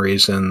some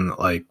reason,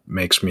 like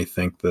makes me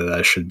think that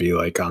I should be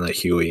like on a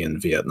Huey in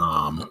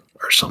Vietnam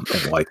or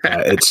something like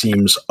that. It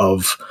seems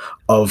of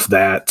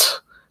that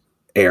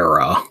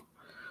era.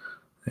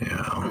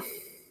 Yeah.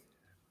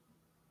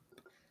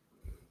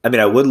 I mean,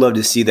 I would love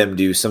to see them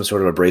do some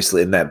sort of a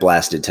bracelet in that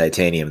blasted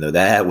titanium, though.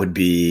 That would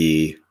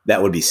be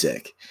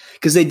sick.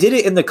 Because they did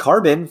it in the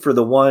carbon for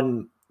the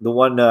one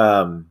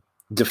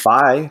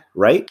Defy,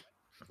 right?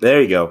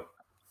 There you go.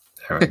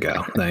 There we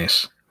go.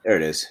 Nice. There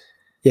it is.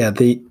 Yeah,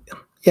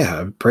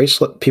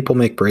 bracelet. People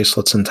make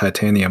bracelets in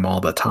titanium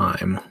all the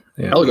time.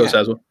 Yeah. Pelagos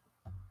has one.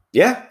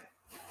 Yeah,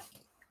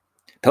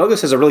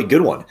 Pelagos has a really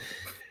good one.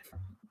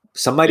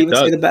 Some might even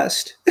say the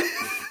best.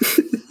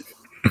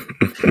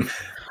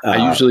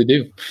 I usually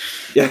do.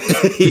 Yeah,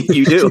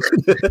 you do.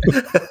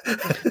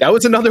 That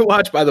was another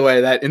watch, by the way,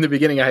 that in the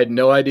beginning I had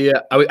no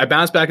idea. I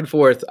bounced back and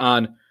forth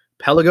on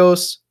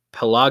Pelagos,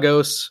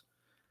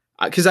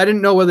 because I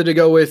didn't know whether to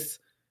go with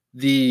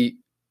the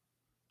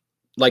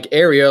like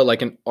area,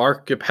 like an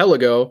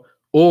archipelago,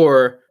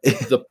 or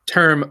the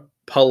term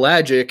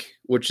pelagic,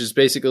 which is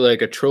basically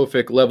like a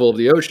trophic level of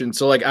the ocean.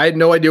 So like I had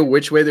no idea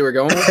which way they were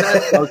going with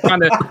that.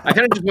 I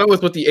kind of just went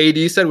with what the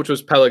AD said, which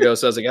was Pelagos.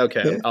 So I was like,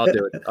 okay, I'll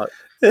do it.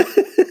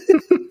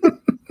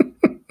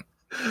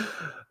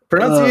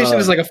 Pronunciation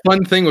is like a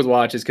fun thing with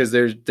watches because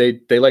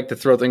they like to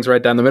throw things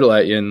right down the middle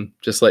at you and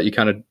just let you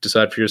kind of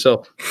decide for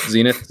yourself.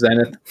 Zenith,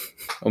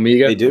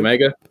 Omega,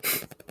 Omega.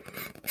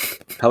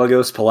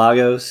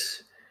 Pelagos.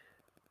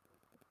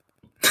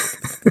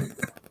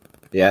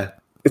 Yeah.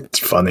 It's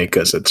funny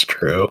because it's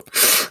true.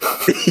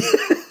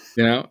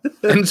 You know?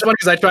 And it's funny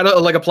because I try to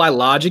like apply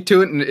logic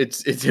to it and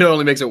it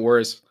only makes it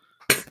worse.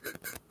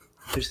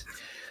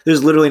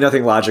 There's literally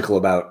nothing logical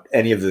about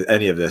any of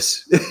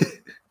this.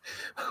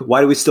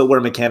 Why do we still wear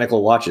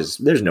mechanical watches?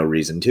 There's no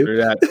reason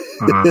to.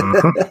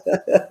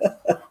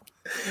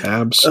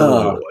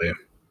 Absolutely.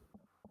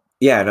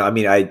 Yeah, no, I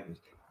mean,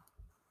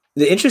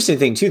 the interesting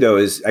thing too, though,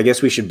 is I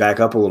guess we should back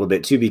up a little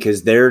bit too,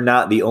 because they're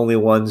not the only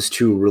ones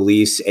to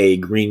release a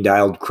green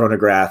dialed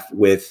chronograph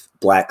with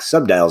black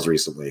subdials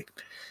recently.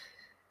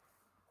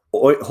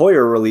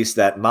 Heuer released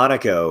that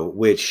Monaco,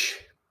 which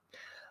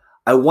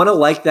I want to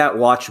like that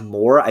watch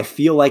more. I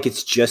feel like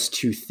it's just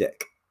too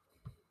thick.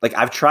 Like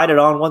I've tried it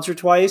on once or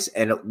twice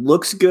and it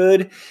looks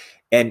good.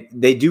 And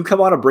they do come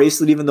on a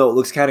bracelet, even though it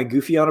looks kind of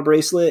goofy on a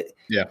bracelet.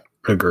 Yeah.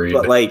 Agreed.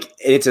 But like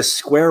it's a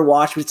square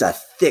watch, but it's a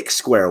thick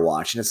square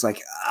watch. And it's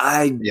like,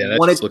 I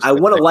want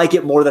to like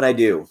it more than I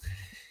do.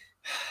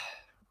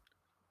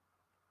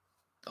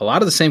 A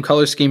lot of the same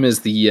color scheme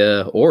as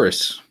the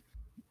Oris.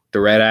 The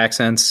red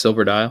accents,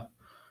 silver dial.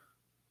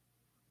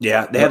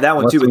 Yeah, they have that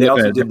one too, but they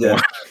also did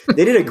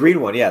they did a green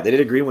one. Yeah, they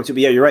did a green one too.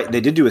 But yeah, you're right.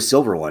 They did do a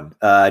silver one,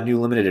 new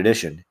limited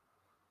edition.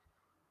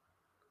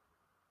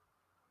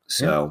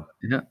 So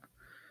yeah.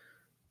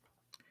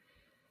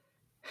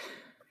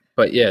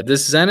 But yeah,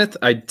 this Zenith,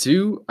 I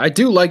do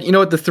like, you know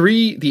what,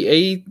 the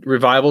A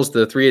revivals,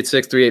 the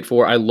 386,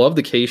 384, I love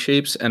the K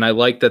shapes, and I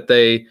like that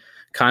they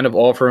kind of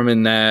offer them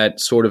in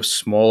that sort of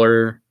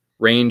smaller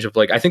range of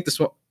like, I think this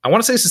one, I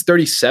want to say this is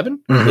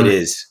 37. Mm-hmm. It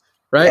is.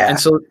 Right. Yeah. And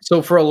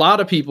so for a lot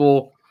of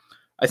people,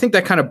 I think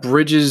that kind of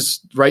bridges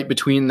right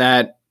between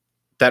that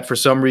for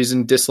some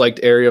reason disliked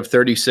area of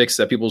 36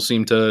 that people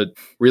seem to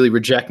really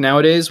reject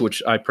nowadays,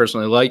 which I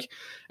personally like.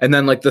 And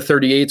then like the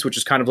 38s, which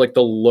is kind of like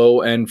the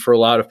low end for a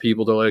lot of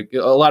people. To like, a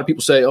lot of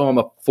people say, oh, I'm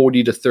a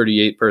 40 to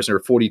 38 person or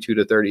 42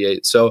 to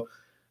 38. So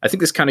I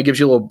think this kind of gives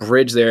you a little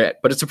bridge there,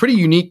 but it's a pretty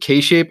unique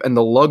K shape and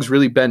the lugs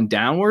really bend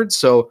downwards.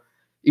 So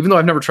even though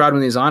I've never tried one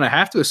of these on, I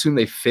have to assume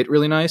they fit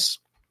really nice.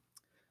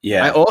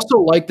 Yeah. I also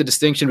like the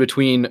distinction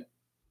between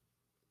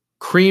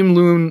cream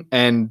loom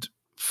and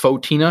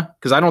faux Tina,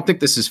 because I don't think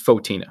this is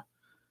faux Tina.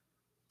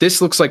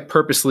 This looks like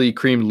purposely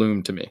cream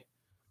loom to me.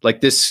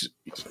 Like this,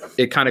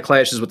 it kind of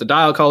clashes with the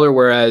dial color,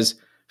 whereas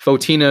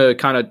faux Tina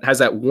kind of has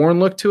that worn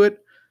look to it.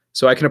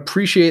 So I can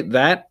appreciate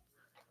that.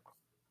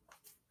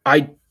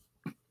 The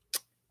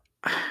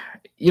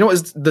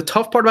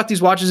tough part about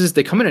these watches is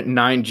they come in at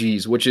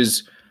 9Gs, which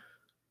is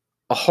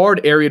a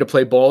hard area to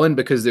play ball in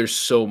because there's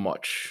so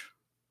much.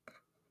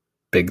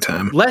 Big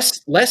time.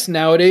 Less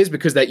nowadays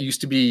because that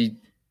used to be,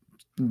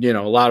 a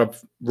lot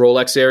of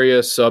Rolex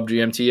area, sub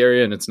GMT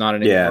area, and it's not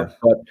anymore. Yeah.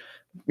 But,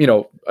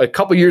 a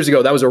couple years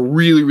ago, that was a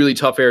really, really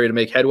tough area to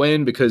make headway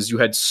in because you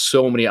had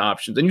so many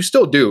options, and you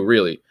still do,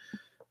 really.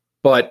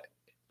 But,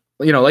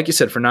 like you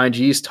said, for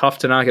 9Gs, tough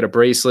to not get a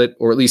bracelet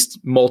or at least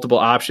multiple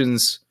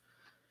options.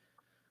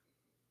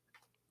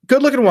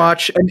 Good looking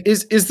watch. And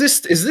is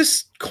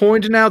this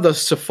coined now the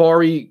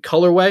Safari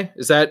colorway?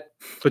 Is that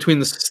between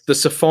the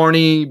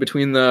Safari,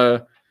 between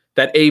that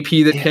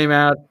AP that came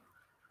out?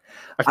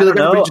 I feel like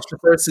everybody just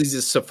refers to these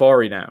as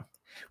Safari now.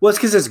 Well, it's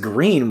because it's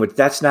green, which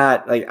that's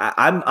not like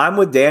I'm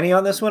with Danny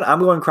on this one. I'm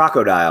going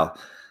crocodile.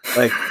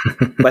 Like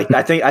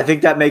I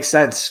think that makes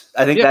sense.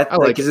 I think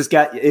because it's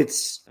got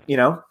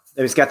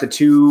the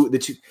two.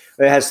 It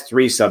has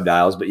 3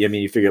 subdials, but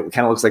you figure it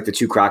kind of looks like the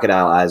 2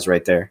 crocodile eyes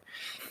right there.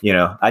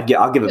 I'll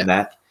give him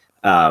that.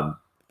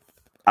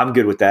 I'm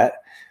good with that.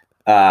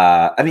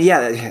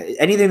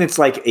 Anything that's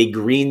like a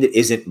green that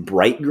isn't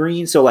bright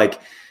green. So like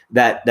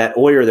that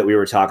Oyer that we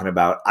were talking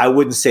about, I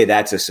wouldn't say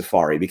that's a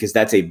Safari because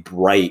that's a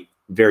bright,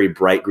 very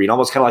bright green,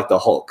 almost kind of like the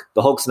Hulk.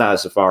 The Hulk's not a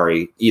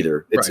Safari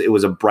either. It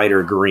was a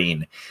brighter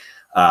green.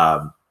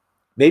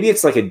 Maybe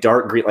it's like a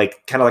dark green,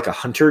 like kind of like a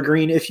hunter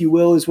green, if you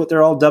will, is what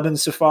they're all dubbing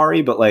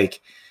Safari. But like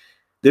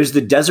there's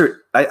the desert.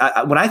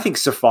 When I think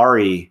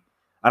Safari,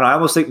 I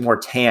almost think more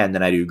tan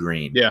than I do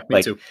green. Yeah,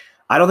 me too.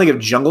 I don't think of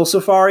jungle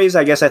safaris.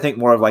 I guess I think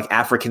more of like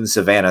African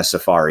savanna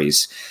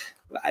safaris.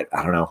 I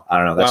don't know.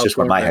 That's just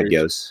where my head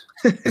goes.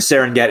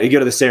 Serengeti. You go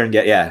to the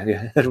Serengeti.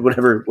 Yeah.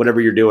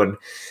 Whatever you're doing.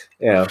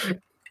 Yeah.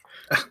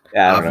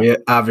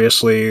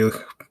 Obviously,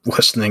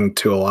 listening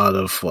to a lot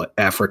of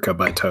Africa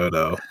by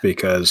Toto,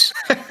 because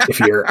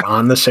if you're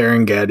on the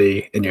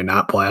Serengeti and you're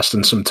not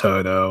blasting some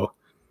Toto,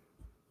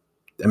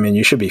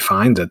 you should be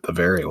fined at the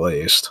very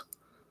least.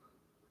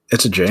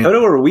 It's a jam.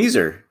 Toto or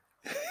Weezer?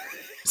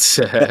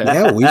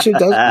 Yeah, Weezer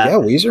does. Yeah,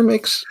 Weezer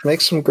makes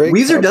some great.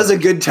 Weezer does a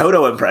good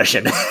Toto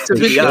impression.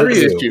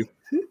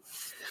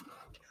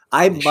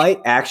 I might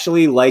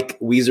actually like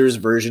Weezer's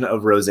version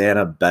of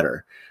Rosanna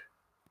better.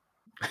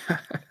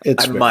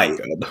 It's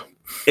good.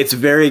 It's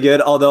very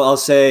good. Although I'll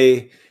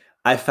say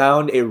I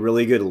found a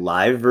really good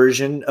live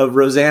version of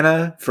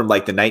Rosanna from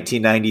like the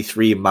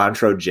 1993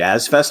 Montreux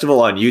Jazz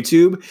Festival on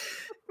YouTube.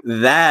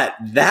 That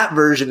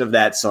version of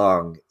that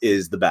song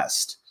is the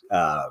best.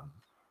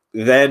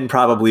 Then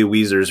probably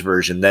Weezer's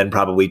version, then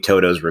probably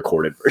Toto's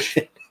recorded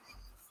version.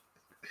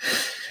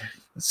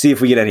 Let's see if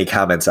we get any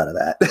comments out of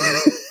that.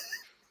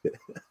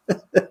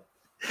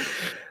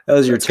 That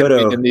was your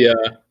Toto.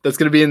 That's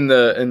going to be in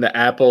the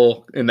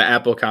Apple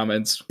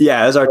comments.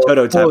 Yeah, that's our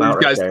Toto timeout.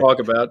 You guys talk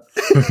about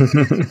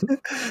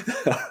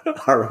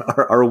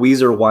our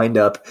Weezer wind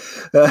up.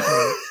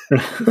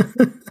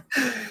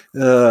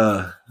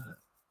 We're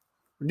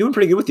doing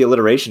pretty good with the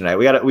alliteration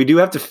tonight. We do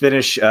have to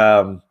finish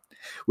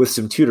with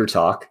some Tudor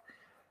talk.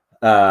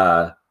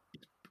 Because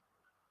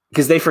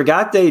they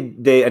forgot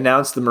they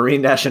announced the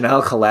Marine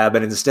Nationale collab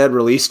and instead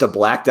released a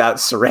blacked out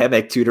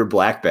ceramic Tudor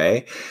Black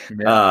Bay.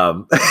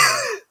 Yeah.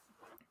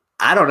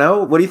 I don't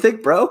know. What do you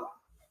think, bro?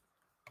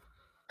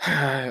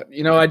 I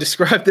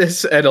described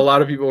this, and a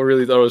lot of people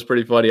really thought it was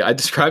pretty funny. I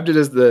described it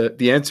as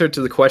the answer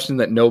to the question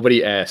that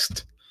nobody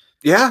asked.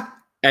 Yeah.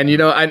 And,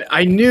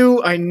 I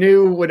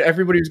knew when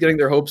everybody was getting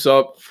their hopes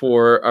up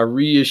for a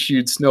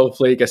reissued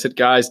Snowflake, I said,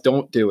 guys,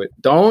 don't do it.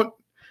 Don't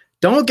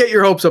get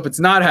your hopes up. It's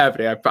not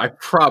happening. I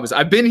promise.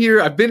 I've been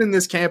here. I've been in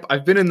this camp.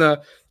 I've been in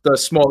the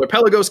smaller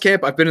Pelagos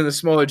camp. I've been in the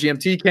smaller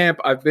GMT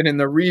camp. I've been in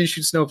the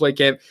reissued Snowflake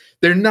camp.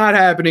 They're not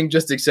happening.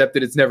 Just accept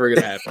it. It's never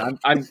going to happen.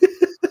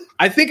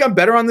 I think I'm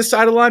better on this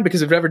side of the line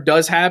because if it ever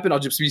does happen, I'll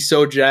just be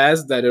so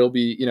jazzed that it'll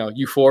be,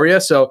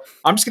 euphoria. So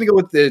I'm just going to go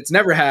with it's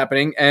never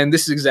happening. And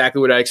this is exactly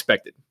what I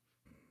expected.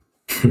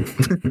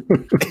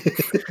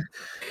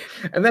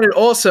 And then it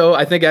also,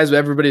 I think, as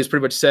everybody has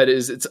pretty much said,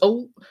 it's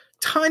a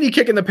tiny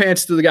kick in the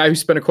pants to the guy who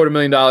spent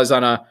 $250,000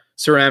 on a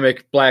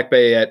ceramic Black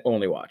Bay at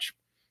Only Watch.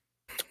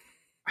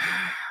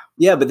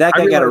 Yeah, but that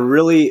guy got a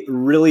really,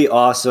 really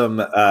awesome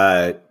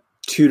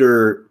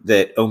Tudor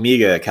that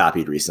Omega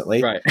copied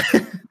recently, Right.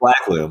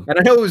 Black Loom. And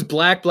I know it was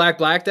blacked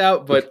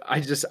out, but I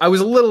was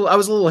a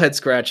little head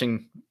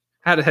scratching.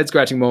 Had a head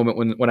scratching moment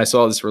when I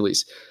saw this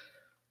release.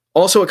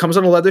 Also, it comes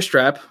on a leather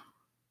strap.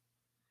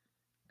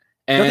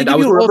 And I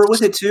was a rubber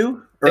with it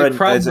too? Or they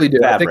probably do.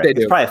 Fabric? I think they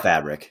do. It's probably a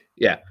fabric.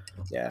 Yeah.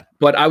 Yeah.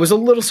 But I was a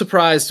little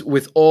surprised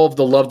with all of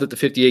the love that the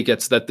 58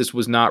 gets that this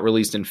was not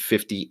released in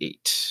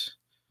 58.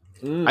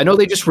 I know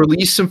they just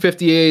released some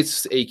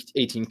 58s,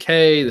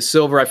 18K, the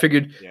silver. I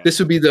figured this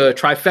would be the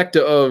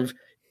trifecta of,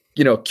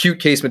 cute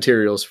case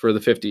materials for the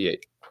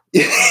 58.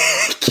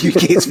 Cute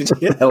case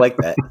material. I like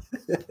that.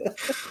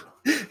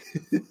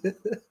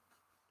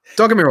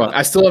 Don't get me wrong.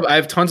 I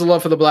have tons of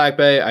love for the Black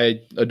Bay.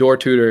 I adore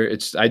Tudor.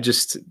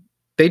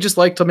 They just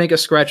like to make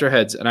us scratch our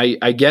heads. And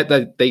I get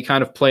that they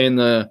kind of play in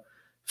the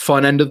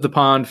fun end of the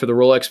pond for the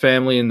Rolex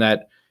family, and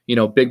that,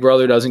 Big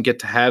Brother doesn't get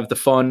to have the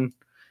fun.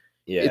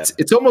 Yeah.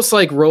 It's almost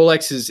like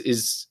Rolex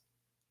is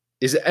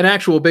an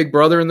actual big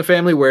brother in the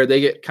family, where they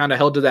get kind of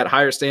held to that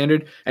higher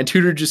standard, and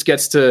Tudor just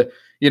gets to,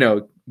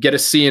 get a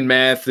C in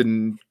math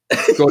and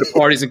go to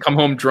parties and come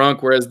home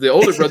drunk. Whereas the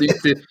older brother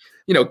used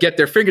to, get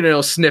their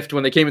fingernails sniffed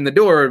when they came in the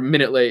door a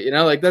minute late,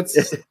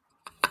 that's,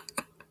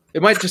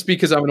 it might just be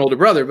because I'm an older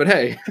brother, but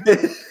hey.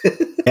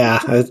 Yeah.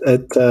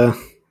 It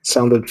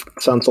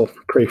sounds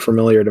pretty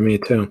familiar to me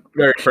too.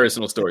 Very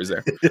personal stories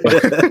there.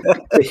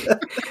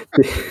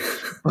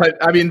 But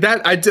I mean,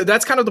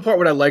 that's kind of the part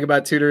what I like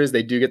about Tudor is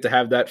they do get to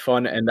have that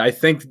fun, and I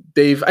think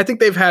they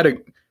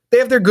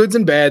have their goods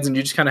and bads, and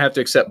you just kind of have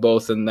to accept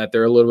both, and that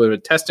they're a little bit of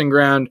a testing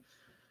ground.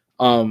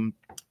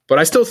 But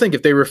I still think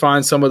if they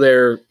refine some of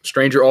their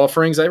stranger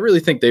offerings, I really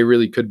think they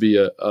really could be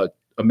a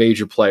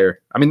major player.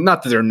 I mean,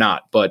 not that they're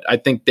not, but I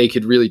think they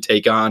could really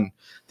take on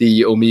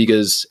the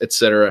Omegas,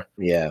 etc.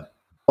 Yeah.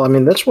 Well, I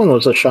mean, this one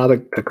was a shot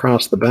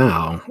across the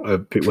bow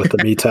with the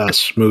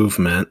Mitas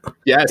movement.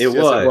 Yes, it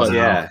was.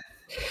 Yeah.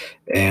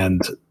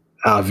 And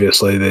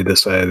obviously they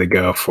decided to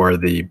go for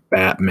the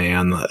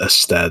Batman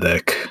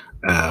aesthetic,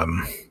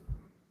 with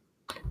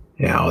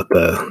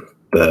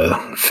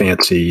the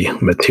fancy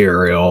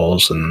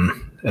materials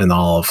and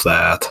all of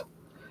that.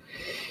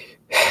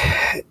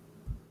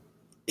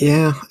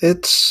 Yeah,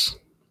 it's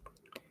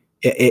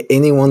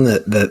anyone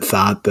that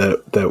thought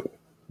that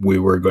we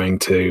were going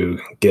to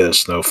get a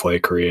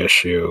Snowflake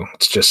reissue.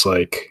 It's just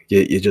like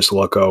you just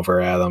look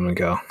over at them and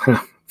go,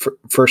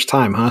 first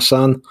time, huh,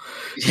 son?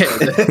 Yeah,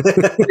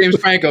 James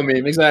Franco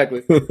meme,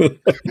 exactly. I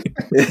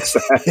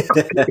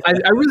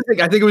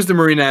think it was the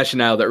Marine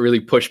Nationale that really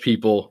pushed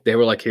people. They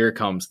were like, "Here it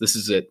comes. This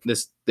is it.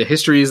 The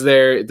history is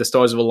there. The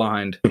stars have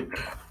aligned."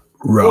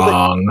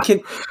 Wrong. Well,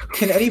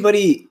 can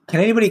anybody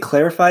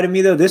clarify to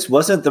me though? This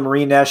wasn't the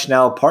Marine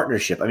Nationale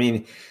partnership. I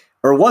mean,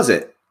 or was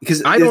it?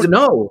 Because I don't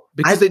know,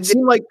 because it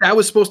seemed like that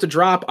was supposed to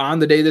drop on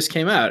the day this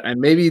came out, and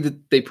maybe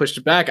they pushed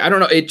it back. I don't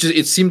know.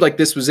 It seemed like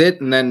this was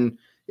it, and then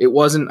it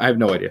wasn't. I have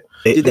no idea.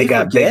 They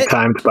got big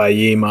timed by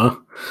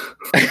Yima.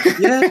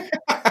 Yeah.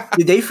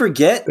 Did they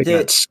forget they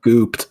got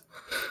scooped?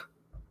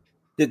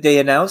 Did they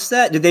announce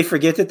that? Did they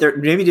forget that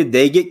maybe did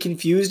they get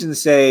confused and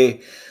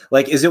say,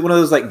 like, is it one of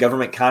those like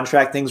government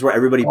contract things where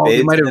everybody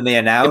bids and then they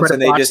announce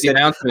and they just said,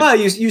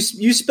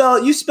 you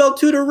spelled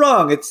Tudor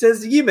wrong. It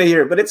says Yima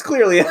here, but it's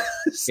clearly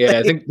yeah,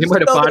 I think they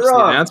might have botched the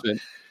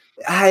announcement.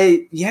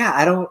 I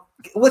don't.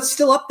 What's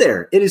still up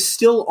there? It is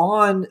still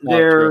on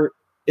their.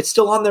 It's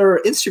still on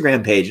their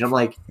Instagram page, and I'm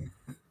like,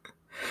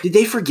 did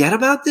they forget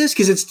about this?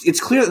 Because it's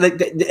clear,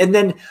 like, and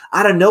then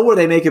out of nowhere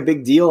they make a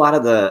big deal out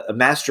of the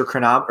master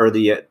chronometer or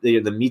the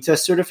Mitas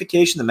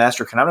certification, the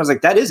master chronometer. I was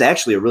like, that is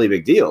actually a really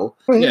big deal.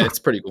 Yeah, it's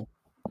pretty cool,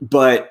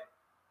 but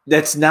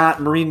that's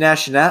not Marine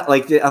Nationale.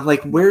 Like, I'm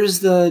like,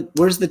 where's the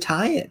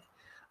tie-in?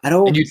 I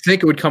don't. And you'd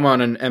think it would come on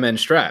an MN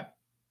strap,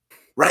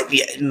 right?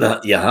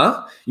 Yeah,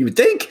 huh? You would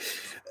think.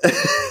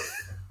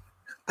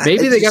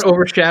 Maybe they got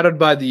overshadowed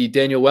by the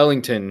Daniel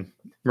Wellington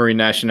Marine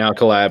Nationale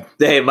collab.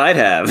 They might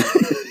have.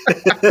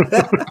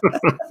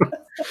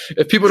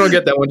 If people don't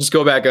get that one, just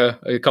go back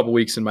a couple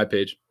weeks in my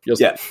page. You'll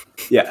see.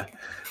 Yeah.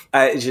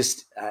 I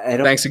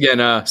don't. Thanks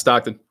again,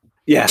 Stockton.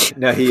 Yeah.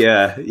 No,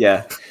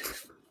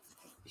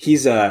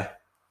 he's a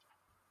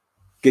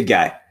good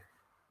guy.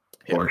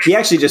 He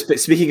actually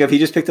he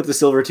just picked up the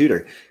silver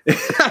Tudor.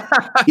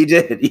 He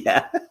did,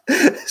 yeah.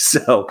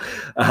 So,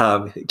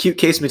 cute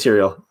case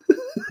material.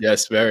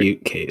 Yes, very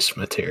cute case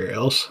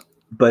materials.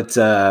 But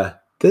I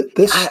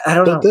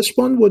don't know. This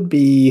one would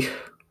be.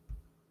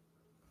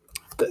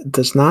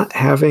 Does not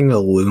having a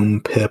loom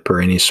pip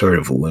or any sort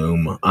of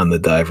loom on the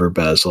diver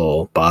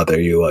bezel bother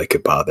you like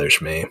it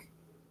bothers me?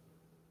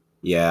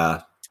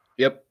 Yeah.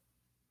 Yep.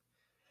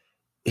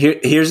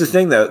 Here's the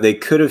thing, though. They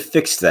could have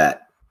fixed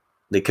that.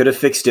 They could have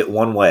fixed it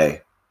one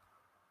way.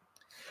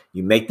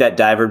 You make that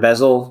diver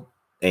bezel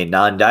a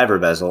non-diver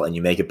bezel, and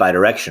you make it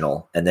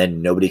bidirectional, and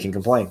then nobody can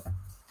complain.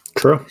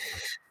 True.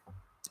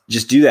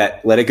 Just do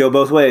that. Let it go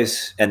both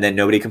ways, and then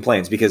nobody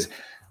complains. Because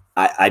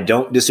I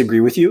don't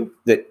disagree with you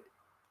that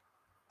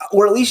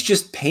or at least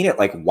just paint it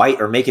like white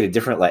or make it a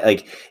different light.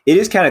 Like it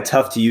is kind of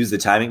tough to use the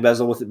timing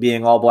bezel with it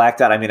being all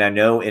blacked out. I mean, I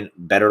know in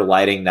better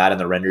lighting, not in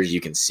the renders, you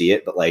can see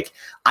it, but like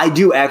I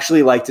do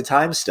actually like to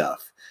time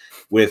stuff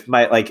with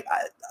my, like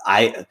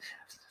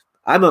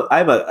I'm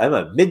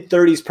a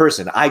mid-30s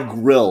person. I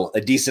grill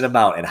a decent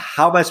amount. And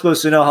how am I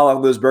supposed to know how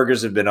long those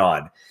burgers have been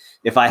on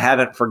if I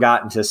haven't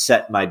forgotten to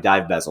set my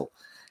dive bezel?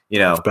 You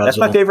know, that's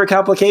my favorite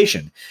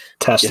complication.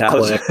 Test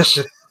clicks.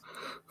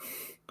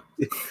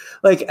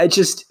 Like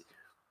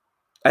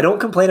I don't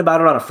complain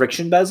about it on a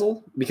friction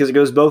bezel because it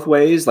goes both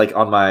ways. Like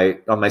on my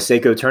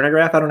Seiko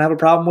Turnograph, I don't have a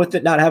problem with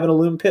it not having a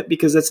lume pip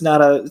because it's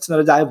not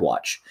a dive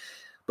watch.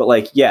 But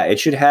like, yeah, it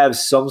should have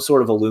some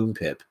sort of a lume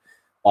pip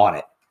on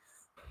it.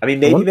 I mean,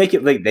 maybe make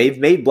it like they've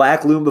made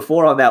black lume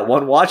before on that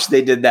one watch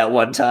they did that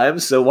one time.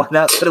 So why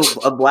not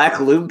put a black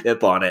lume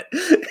pip on it?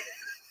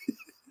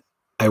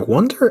 I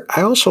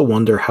also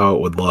wonder how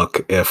it would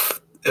look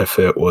if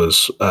it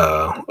was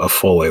a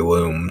fully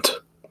loomed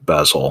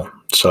bezel.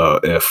 So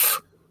if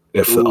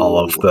all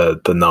of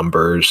the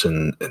numbers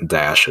and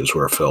dashes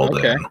were filled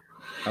in.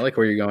 I like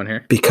where you're going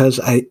here. Because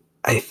I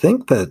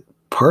think that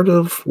part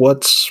of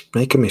what's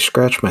making me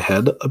scratch my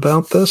head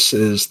about this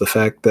is the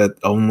fact that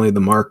only the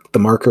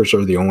markers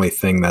are the only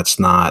thing that's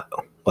not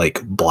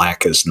like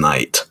black as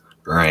night,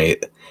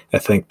 right? I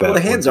think that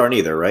the hands aren't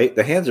either, right?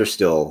 The hands are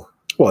still.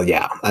 Well,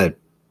 yeah,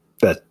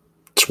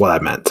 that's what I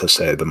meant to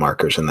say. The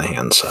markers in the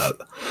handset.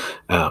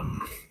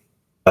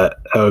 That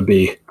would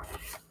be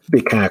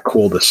kind of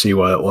cool to see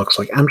what it looks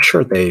like. I'm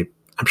sure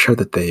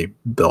that they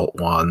built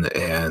one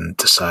and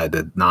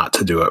decided not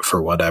to do it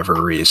for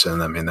whatever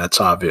reason. I mean, that's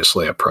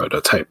obviously a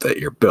prototype that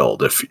you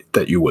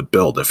would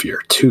build if you're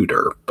a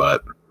tutor,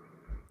 but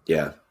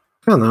yeah,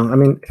 I don't know. I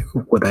mean,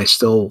 would I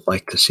still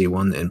like to see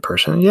one in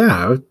person? Yeah,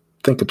 I would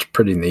think it's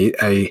pretty neat.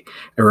 I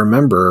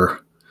remember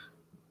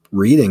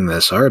reading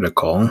this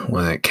article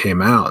when it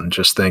came out and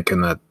just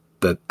thinking that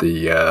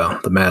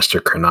the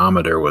master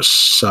chronometer was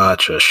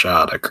such a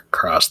shot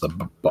across the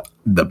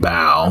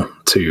bow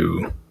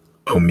to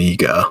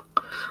Omega.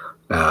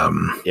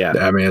 Yeah,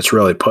 I mean, it's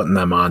really putting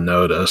them on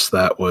notice.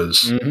 That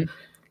was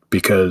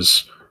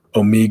because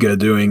Omega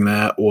doing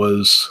that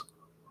was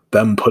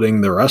them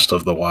putting the rest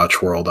of the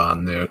watch world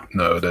on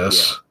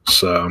notice. Yeah.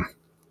 So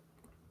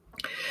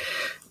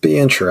be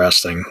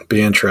interesting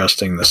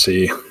to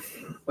see.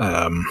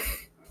 I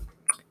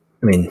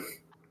mean,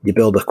 you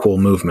build a cool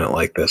movement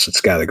like this, it's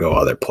got to go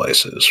other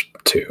places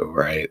too,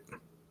 right?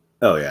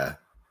 Oh yeah.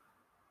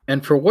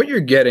 And for what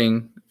you're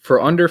getting for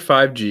under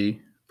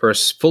 5G for a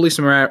fully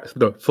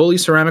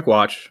ceramic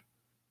watch,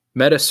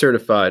 Meta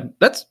certified,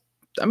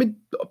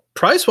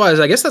 price wise,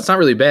 I guess that's not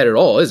really bad at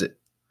all, is it?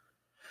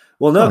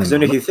 Well, no, because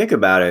then if you think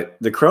about it,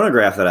 the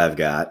chronograph that I've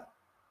got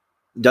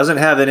doesn't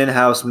have an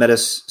in-house Meta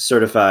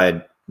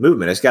certified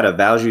movement. It's got a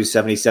Valjoux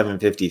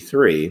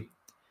 7753.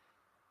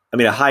 I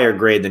mean, a higher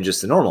grade than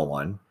just the normal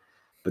one.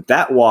 But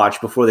that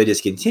watch, before they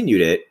discontinued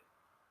it,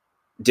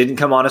 didn't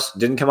come on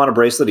a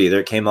bracelet either.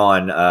 It came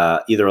on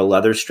either a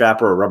leather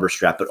strap or a rubber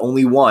strap, but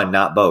only one,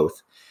 not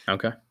both.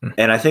 Okay.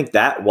 And I think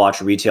that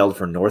watch retailed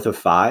for north of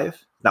 $5.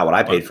 Not what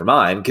I paid for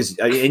mine,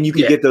 and you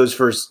could get those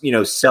for sub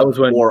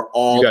 $4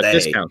 all day.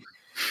 Discount.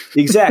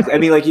 Exactly. I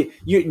mean, like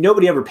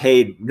nobody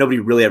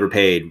really ever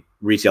paid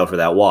retail for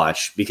that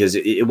watch because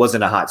it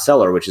wasn't a hot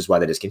seller, which is why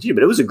they discontinued.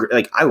 But it was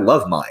I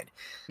love mine.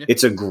 Yeah.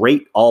 It's a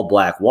great all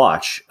black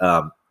watch.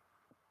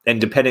 And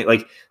depending,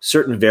 like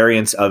certain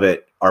variants of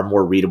it are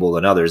more readable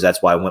than others.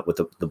 That's why I went with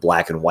the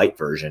black and white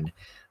version.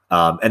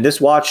 And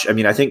this watch, I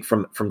mean, I think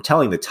from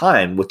telling the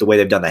time with the way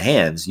they've done the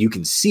hands, you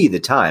can see the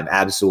time.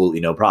 Absolutely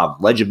no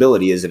problem.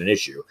 Legibility isn't an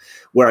issue.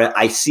 Where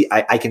I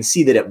can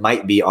see that it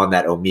might be on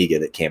that Omega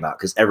that came out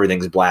because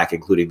everything's black,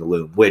 including the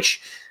lume,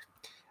 which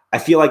I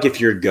feel like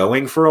if you're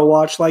going for a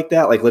watch like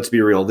that, like, let's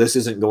be real, this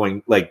isn't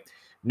going, like,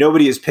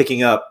 nobody is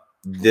picking up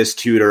this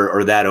Tudor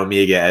or that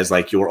Omega as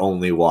like your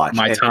only watch.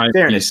 My time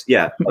piece.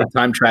 Yeah. My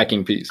time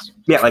tracking piece.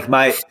 Yeah. Like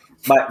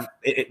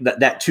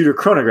that Tudor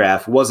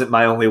chronograph wasn't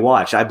my only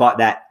watch. I bought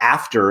that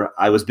after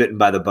I was bitten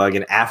by the bug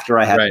and after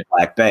I had the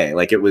Black Bay.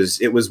 Like it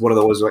was one of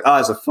those like, oh,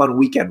 it's a fun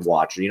weekend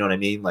watch. You know what I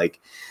mean? Like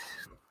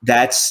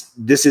this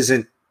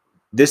isn't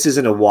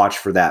a watch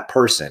for that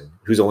person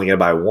who's only going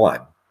to buy one.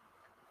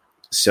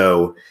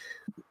 So,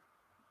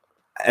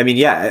 I mean,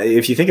 yeah,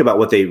 if you think about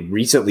what they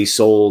recently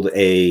sold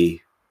a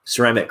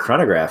ceramic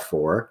chronograph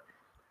for,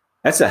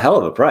 that's a hell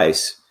of a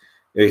price.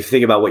 If you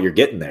think about what you're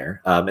getting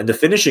there. And the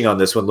finishing on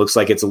this one looks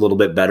like it's a little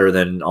bit better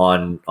than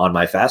on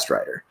my Fast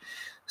Rider.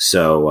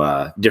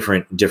 So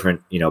different,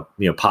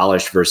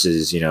 polished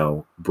versus,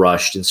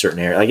 brushed in certain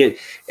areas.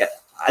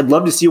 I'd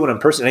love to see one in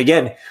person. And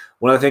again,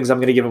 one of the things I'm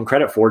going to give them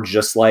credit for,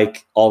 just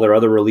like all their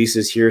other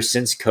releases here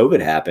since COVID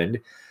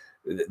happened,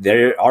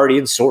 they're already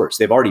in source.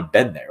 They've already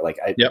been there. Like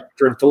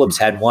Jordan Phillips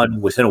had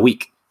one within a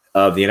week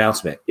of the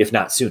announcement, if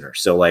not sooner.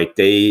 So like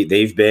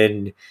they've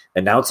been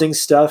announcing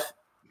stuff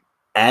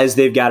as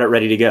they've got it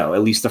ready to go,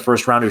 at least the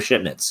first round of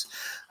shipments,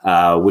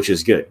 which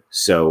is good.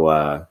 So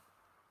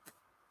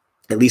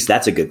at least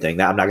that's a good thing.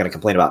 I'm not going to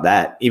complain about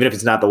that. Even if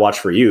it's not the watch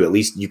for you, at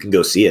least you can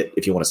go see it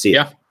if you want to see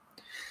it.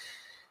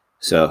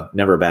 So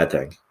never a bad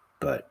thing.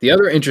 But the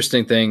other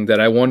interesting thing that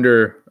I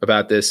wonder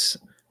about this,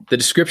 the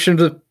description of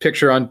the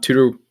picture on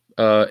Tudor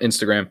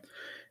Instagram,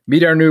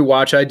 meet our new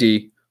watch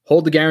ID.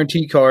 Hold the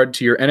guarantee card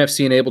to your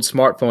NFC-enabled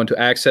smartphone to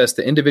access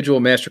the individual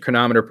master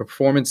chronometer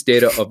performance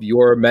data of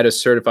your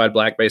Meta-certified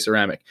Black Bay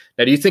ceramic.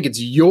 Now, do you think it's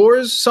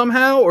yours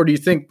somehow, or do you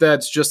think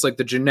that's just like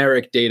the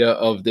generic data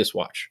of this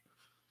watch?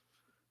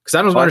 Because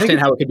I don't understand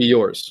how it could be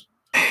yours.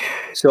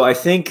 So I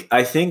think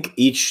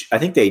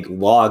they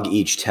log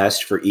each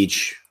test for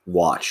each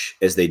watch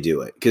as they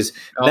do it, because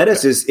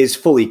Metis is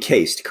fully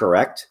cased,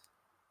 correct?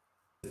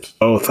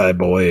 Both, I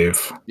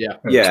believe.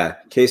 Yeah,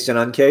 cased and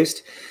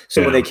uncased.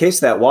 So when they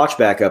case that watch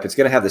back up, it's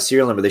going to have the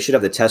serial number. They should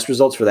have the test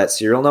results for that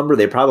serial number.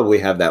 They probably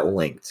have that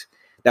linked.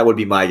 That would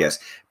be my guess.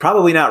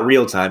 Probably not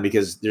real time,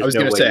 because there's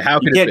no way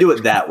you can't do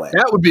it that way.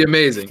 That would be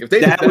amazing if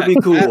they. That would be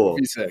cool. That would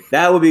be sick.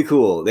 That would be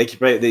cool.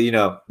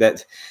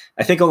 That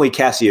I think only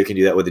Casio can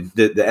do that with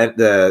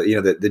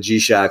the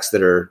G-Shocks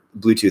that are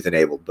Bluetooth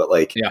enabled. But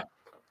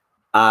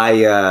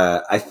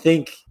I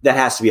think that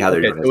has to be how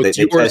they're doing it. It's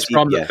yours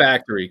from the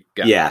factory.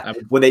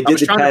 When they did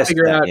the test,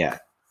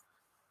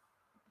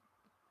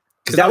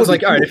 because I was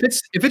like, all right,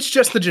 if it's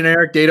just the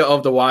generic data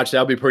of the watch, that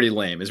would be pretty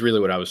lame. Is really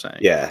what I was saying.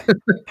 Yeah,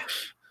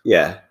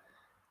 yeah.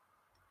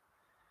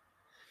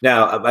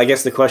 Now, I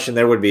guess the question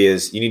there would be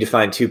is you need to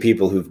find two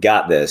people who've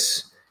got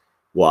this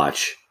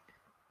watch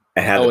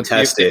and have them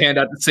test it. Hand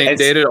out the same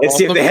data. And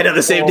see if they hand out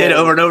the same data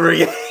over and over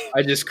again.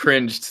 I just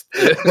cringed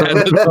at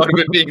the thought of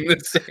it being the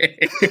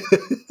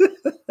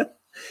same.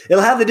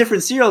 It'll have the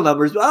different serial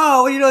numbers.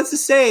 Oh, it's the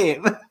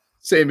same.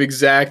 Same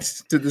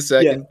exact to the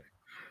second.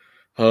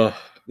 Yeah.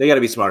 They got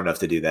to be smart enough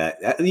to do that.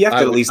 You have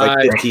to at least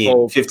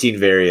 15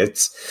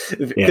 variants.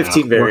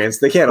 15 variants.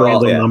 They can't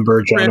all. Random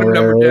number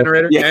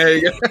generator. Yeah. There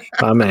you go.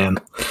 Oh, man.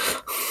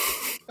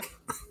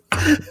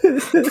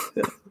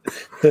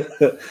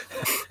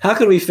 How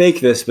can we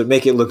fake this but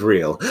make it look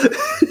real?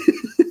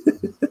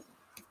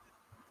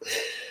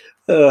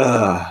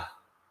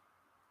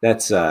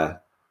 That's I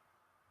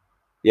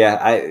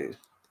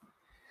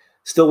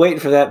still waiting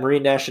for that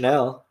Marine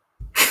Nationale.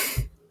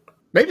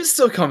 Maybe it's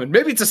still coming.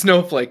 Maybe it's a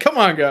snowflake. Come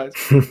on, guys.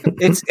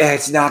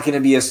 It's not going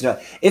to be a snow.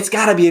 It's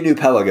got to be a new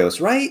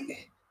Pelagos, right?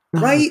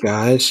 Right,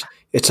 guys.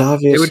 It's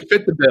obvious. It would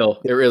fit the bill.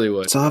 It really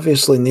would. It's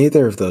obviously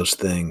neither of those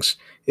things.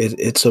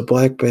 It's a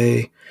Black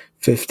Bay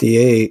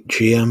 58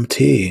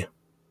 GMT.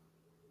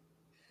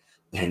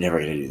 They're never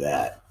going to do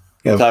that.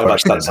 Yeah, talking about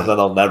something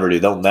they'll never do.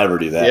 They'll never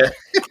do that.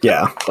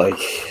 Yeah.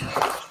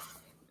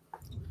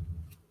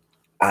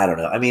 I don't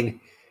know. I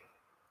mean,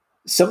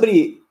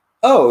 it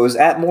was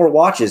at More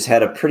Watches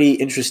had a pretty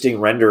interesting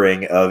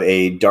rendering of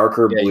a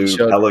darker blue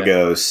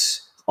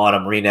Pelagos on a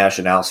Marine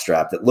Nationale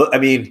strap.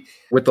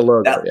 With the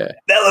logo,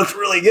 that looks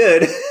really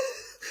good.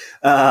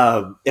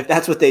 If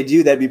that's what they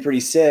do, that'd be pretty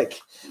sick.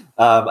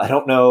 I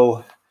don't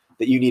know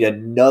that you need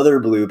another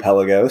blue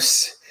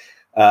Pelagos,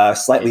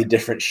 slightly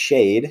different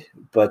shade,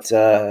 but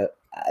I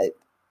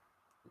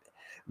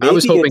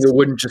was hoping it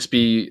wouldn't just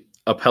be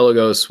a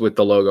Pelagos with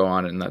the logo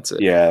on it, and that's it.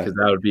 Yeah, because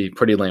that would be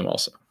pretty lame,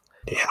 also.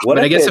 Yeah. But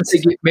I guess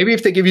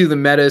if they give you the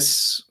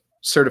Metis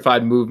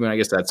certified movement, I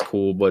guess that's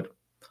cool, but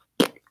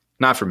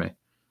not for me.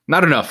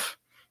 Not enough.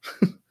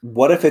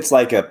 What if it's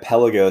like a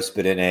Pelagos,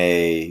 but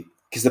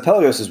because the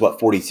Pelagos is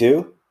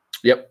 42?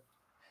 Yep.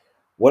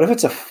 What if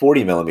it's a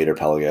 40 millimeter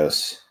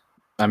Pelagos?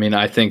 I mean,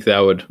 I think that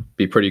would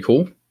be pretty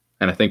cool,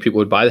 and I think people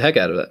would buy the heck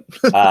out of that.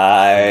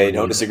 I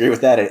don't disagree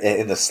with that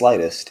in the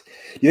slightest.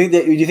 Do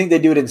you think they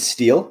do it in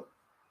steel?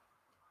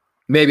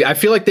 Maybe. I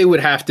feel like they would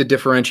have to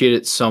differentiate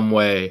it some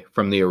way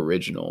from the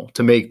original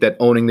to make that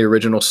owning the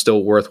original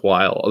still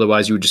worthwhile.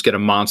 Otherwise, you would just get a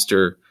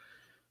monster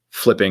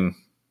flipping.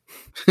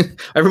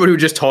 Everybody would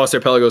just toss their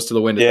Pelagos to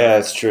the window. Yeah,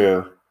 it's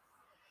true.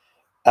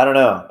 I don't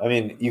know. I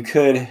mean, you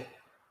could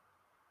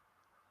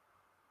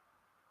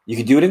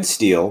do it in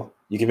steel.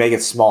 You can make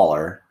it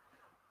smaller,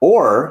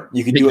 or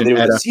you could do it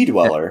with a Sea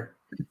Dweller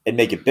and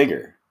make it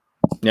bigger.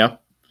 Yeah.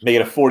 Make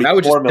it a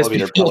 44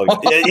 millimeter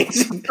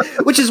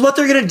Pelagos, which is what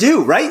they're going to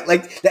do, right? How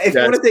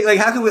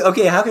can we?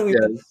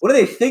 Yes. What do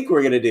they think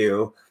we're going to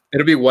do?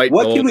 It'll be white.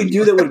 What can we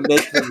do that would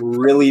make them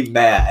really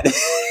mad?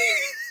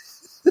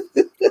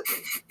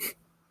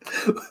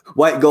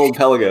 White gold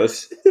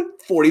Pelagos,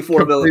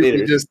 44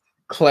 millimeters. Just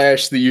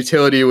clash the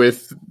utility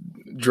with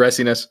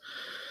dressiness.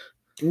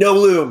 No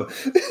loom.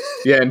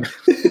 Yeah.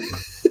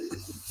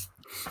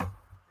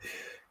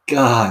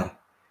 God.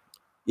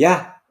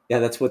 Yeah. Yeah,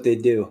 that's what they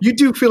do. You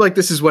do feel like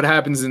this is what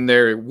happens in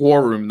their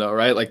war room, though,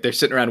 right? Like they're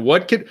sitting around.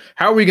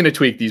 How are we going to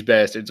tweak these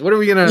bastards? What are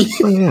we going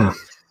to? Yeah,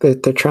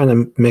 they're trying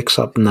to mix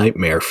up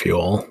nightmare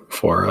fuel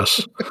for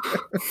us.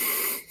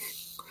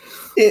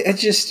 It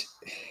just,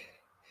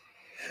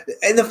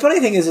 and the funny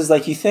thing is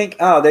like you think,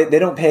 they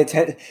don't pay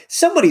attention.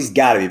 Somebody's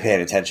got to be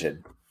paying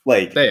attention.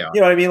 Like they are.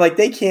 You know what I mean? Like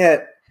they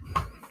can't.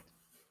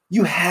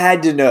 You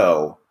had to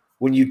know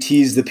when you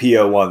teased the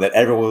PO1 that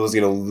everyone was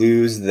going to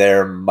lose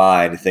their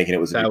mind thinking it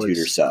was a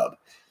Tudor sub.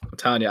 I'm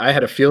telling you, I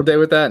had a field day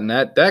with that, and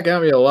that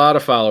got me a lot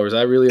of followers.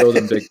 I really owe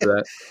them big for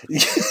that.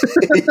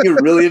 You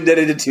really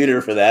indebted to Tudor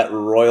for that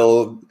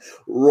royal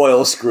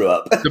screw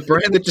up. The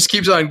brand that just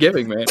keeps on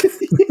giving, man.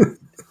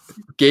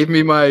 Gave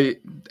me my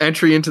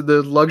entry into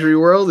the luxury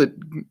world. It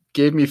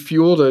gave me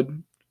fuel to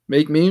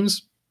make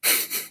memes.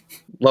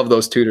 Love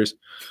those Tudors.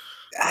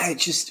 I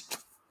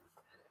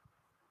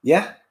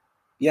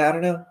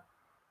don't know.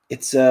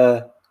 It's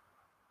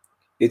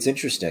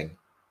interesting.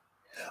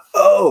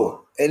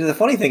 Oh, and the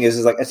funny thing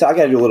is like, so I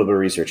got to do a little bit of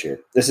research here.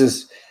 This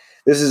is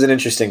an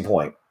interesting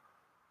point.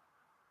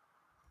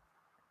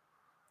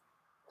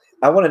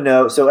 I want to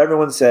know. So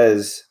everyone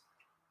says,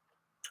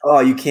 "Oh,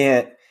 you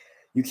can't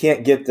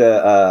get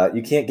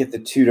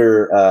the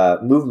Tudor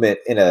movement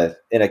in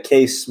a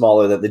case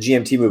smaller than the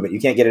GMT movement. You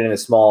can't get it in a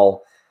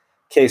small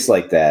case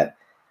like that."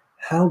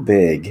 How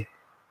big?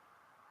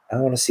 I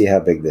want to see how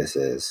big this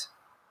is.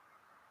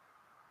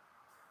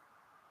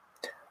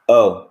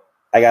 Oh,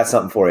 I got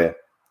something for you.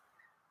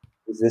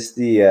 Is this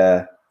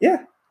the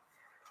yeah?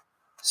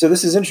 So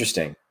this is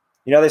interesting.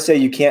 You know, they say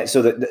you can't.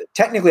 So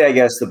technically, I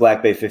guess the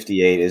Black Bay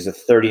 58 is a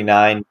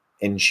 39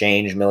 and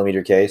change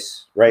millimeter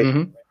case, right?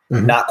 Mm-hmm.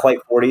 Mhm. Not quite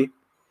 40.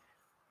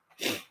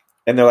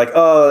 And they're like,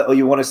 oh,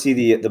 you want to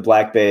see the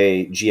Black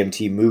Bay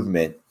GMT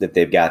movement that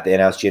they've got, the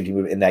in-house GMT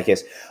movement in that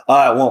case? It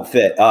won't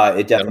fit.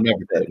 It definitely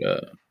won't fit.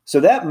 So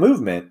that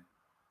movement,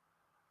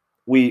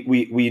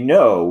 we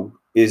know,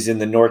 is in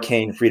the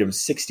Norcane Freedom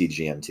 60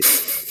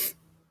 GMT.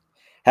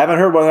 Haven't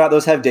heard whether or not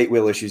those have date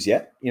wheel issues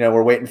yet. You know,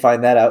 we're waiting to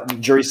find that out. The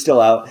jury's still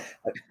out.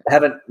 I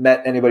haven't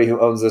met anybody who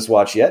owns this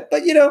watch yet,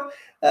 but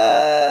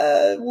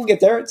we'll get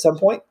there at some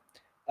point.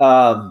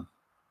 How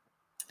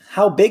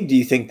big do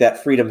you think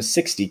that Freedom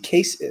 60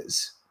 case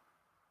is?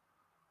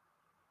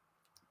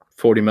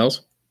 40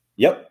 mils.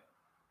 Yep.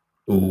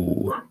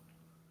 Ooh.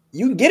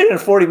 You can get it in a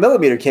 40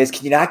 millimeter case.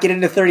 Can you not get it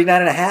in a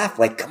 39 and a half?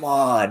 Like, come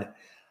on.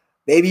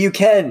 Maybe you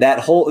can.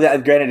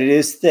 Granted, it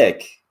is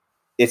thick.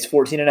 It's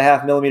 14 and a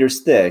half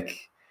millimeters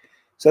thick.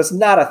 So it's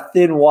not a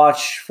thin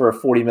watch for a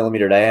 40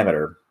 millimeter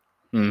diameter.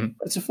 Mm-hmm.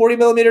 It's a 40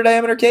 millimeter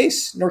diameter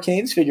case.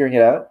 Norcane's figuring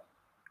it out.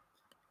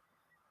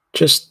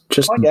 Just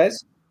Come on,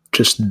 guys.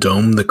 Just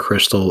dome the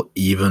crystal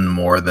even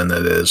more than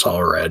it is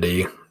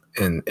already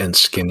and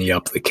skinny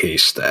up the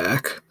case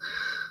stack.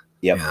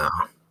 Yep. Yeah.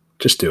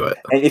 Just do it.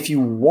 And if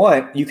you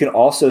want, you can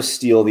also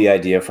steal the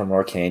idea from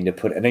Norcane to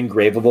put an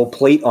engravable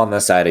plate on the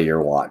side of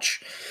your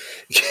watch.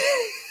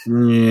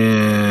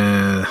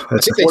 Yeah. I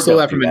think they stole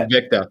that from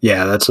Invicta.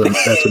 Yeah,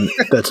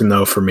 that's a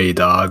no for me,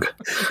 dog.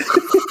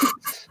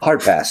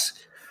 Hard pass.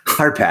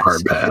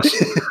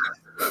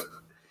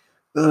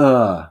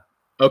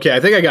 Okay,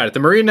 I think I got it. The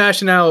Marine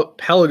Nationale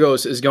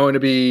Pelagos is going to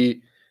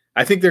be,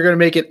 I think they're going to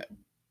make it,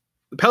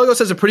 the Pelagos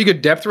has a pretty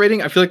good depth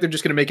rating. I feel like they're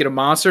just going to make it a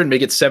monster and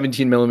make it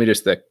 17 millimeters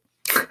thick.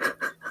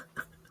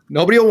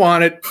 Nobody will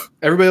want it.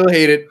 Everybody will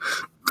hate it.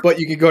 But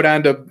you can go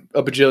down to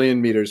a bajillion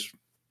meters.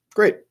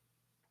 Great.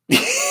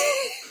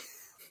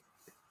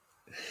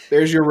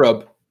 There's your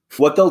rub.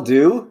 What they'll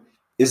do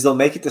is they'll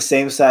make it the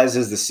same size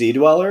as the Sea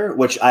Dweller,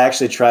 which I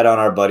actually tried on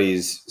our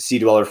buddy's Sea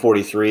Dweller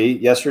 43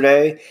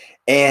 yesterday.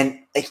 And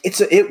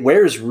it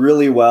wears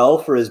really well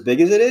for as big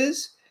as it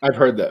is. I've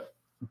heard that.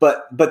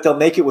 But they'll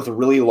make it with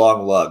really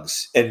long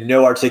lugs and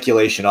no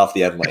articulation off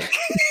the end link.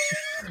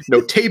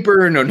 No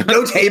taper,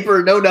 no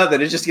taper, no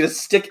nothing. It's just going to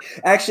stick.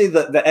 Actually,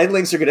 the end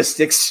links are going to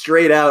stick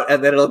straight out,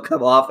 and then it'll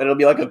come off, and it'll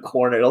be like a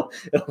corner. It'll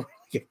be like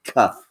a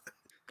cuff.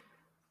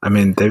 I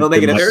mean, they'll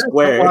make it a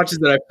square. Watches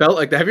that I felt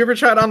like that. Have you ever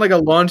tried on like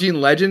a Longines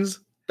Legends?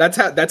 That's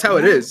how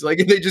it is. Like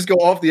they just go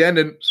off the end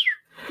and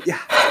yeah.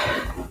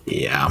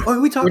 Oh,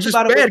 we talked which is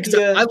about bad it.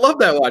 Because I love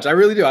that watch. I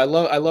really do. I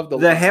love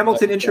the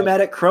Hamilton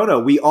Intramatic Chrono.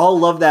 We all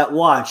love that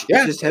watch.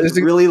 Yeah, it just has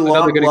really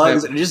long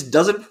lugs and it just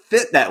doesn't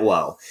fit that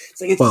well.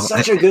 It's like it's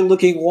such a good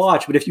looking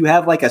watch, but if you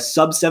have like a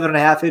sub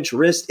 7.5 inch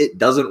wrist, it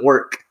doesn't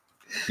work.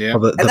 Yeah,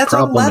 well, and that's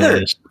on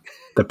leather.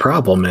 The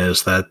problem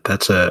is that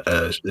that's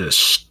a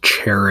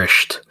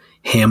cherished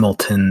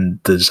Hamilton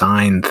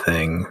design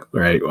thing,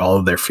 right? All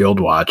of their field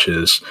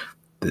watches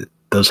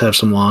does have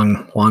some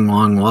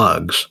long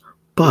lugs,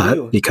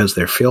 but because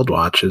they're field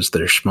watches,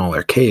 they're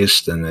smaller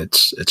cased, and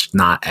it's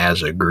not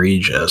as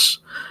egregious.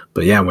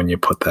 But yeah, when you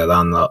put that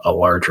on a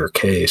larger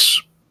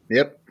case,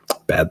 yep,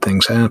 bad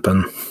things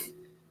happen.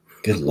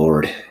 Good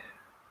Lord,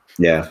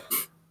 yeah.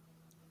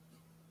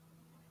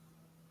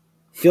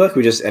 I feel like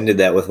we just ended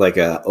that with like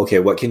okay,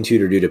 what can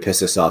Tudor do to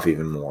piss us off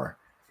even more?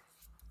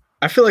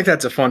 I feel like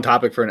that's a fun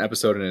topic for an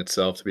episode in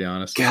itself, to be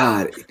honest.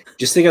 God,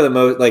 just think of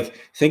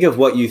think of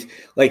what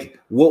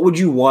what would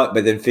you want,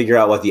 but then figure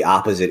out what the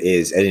opposite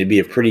is, and it'd be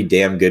a pretty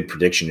damn good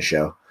prediction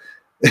show.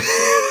 It's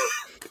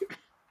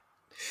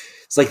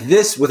like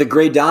this with a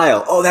gray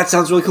dial. Oh, that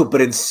sounds really cool,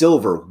 but in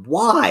silver.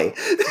 Why?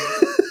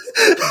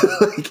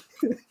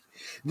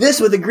 This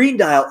with a green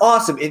dial.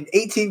 Awesome. In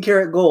 18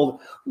 karat gold.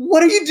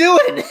 What are you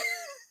doing?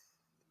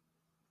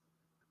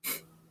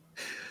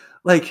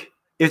 Like,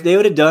 if they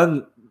would have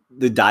done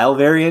the dial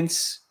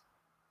variants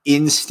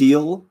in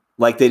steel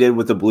like they did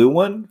with the blue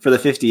one for the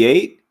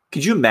 58,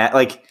 could you imagine?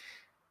 Like,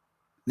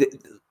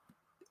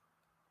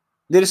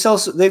 They'd sell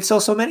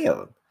so many of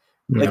them.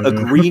 Like a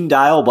Mhm. green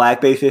dial Black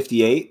Bay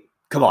 58.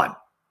 Come on.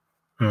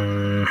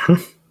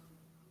 Mhm.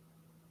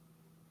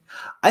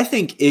 I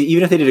think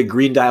even if they did a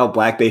green dial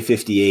Black Bay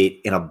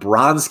 58 in a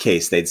bronze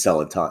case, they'd sell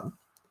a ton.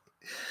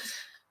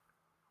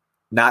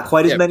 Not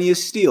quite as many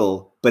as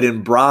steel, but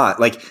in bronze,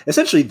 like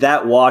essentially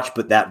that watch,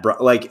 but that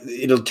like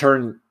it'll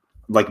turn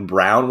like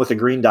brown with a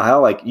green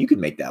dial. Like you could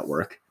make that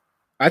work.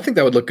 I think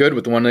that would look good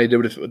with the one they did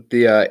with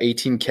the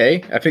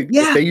 18K. I think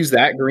if they use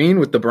that green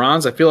with the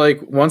bronze, I feel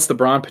like once the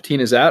bronze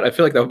patina is out, I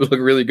feel like that would look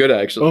really good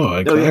actually. Oh,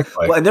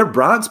 exactly. Well, and their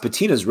bronze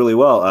patinas really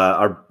well.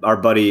 Our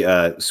buddy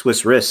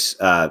Swiss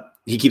Riss,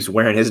 he keeps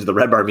wearing his to the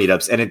Red Bar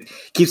meetups, and it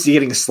keeps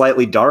getting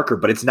slightly darker,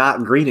 but it's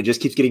not green. It just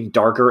keeps getting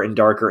darker and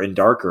darker and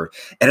darker,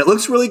 and it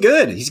looks really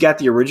good. He's got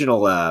the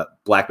original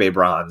Black Bay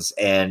bronze,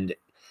 and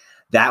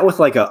that with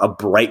like a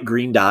bright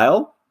green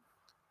dial,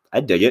 I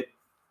dig it.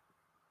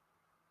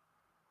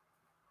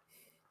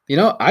 You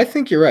know, I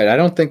think you're right. I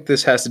don't think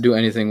this has to do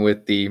anything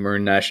with the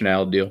Marin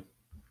National deal.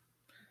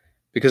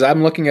 Because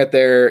I'm looking at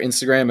their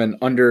Instagram and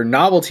under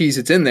novelties,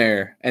 it's in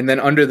there. And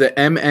then under the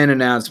MN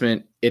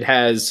announcement, it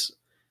has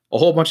a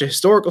whole bunch of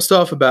historical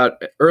stuff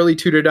about early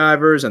Tudor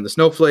divers and the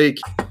snowflake.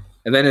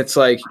 And then it's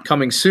like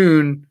coming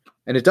soon.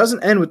 And it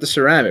doesn't end with the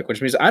ceramic,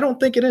 which means I don't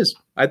think it is.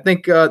 I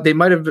think they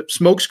might have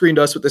smoke screened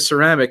us with the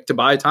ceramic to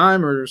buy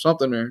time or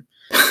something. Or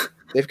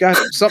they've got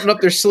something up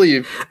their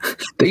sleeve.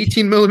 The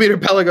 18 millimeter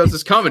Pelagos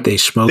is coming. They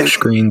smoke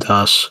screened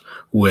us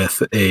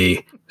with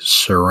a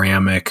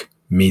ceramic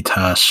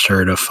Mita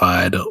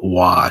certified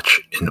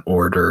watch in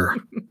order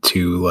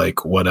to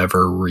like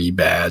whatever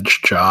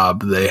rebadge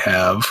job they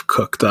have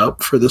cooked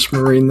up for this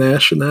Marine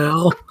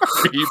National.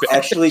 It's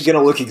actually going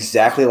to look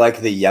exactly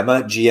like the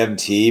Yema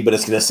GMT, but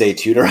it's going to say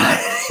Tudor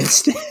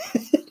instead.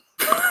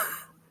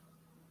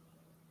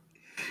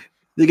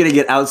 They're going to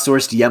get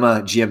outsourced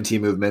Yema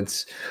GMT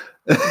movements.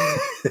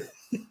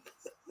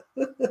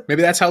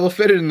 Maybe that's how they'll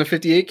fit it in the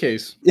 58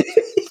 case.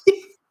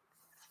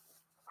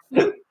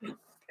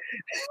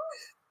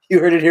 You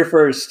heard it here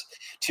first.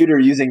 Tudor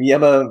using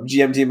Yema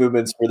GMT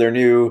movements for their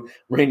new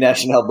Marine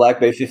National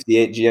Black Bay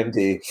 58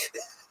 GMT.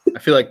 I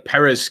feel like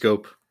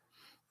Periscope.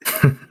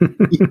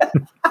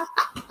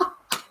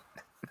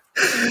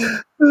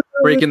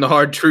 Breaking the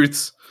hard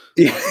truths.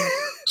 Yeah.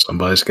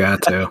 Somebody's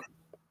got to.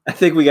 I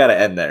think we got to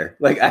end there.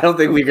 Like, I don't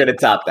think we're going to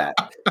top that.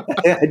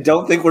 I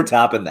don't think we're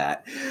topping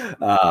that.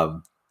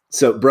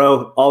 So,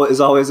 bro,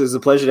 as always, it's a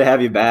pleasure to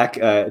have you back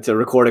to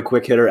record a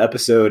quick hitter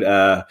episode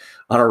on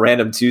a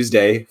random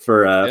Tuesday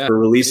for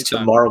release anytime.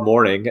 Tomorrow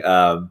morning.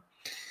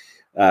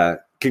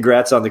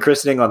 Congrats on the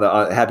christening, on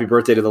the happy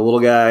birthday to the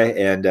little guy,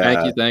 and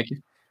thank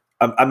you.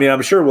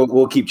 I'm sure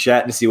we'll keep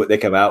chatting to see what they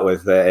come out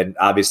with, and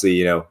obviously,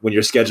 you know, when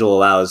your schedule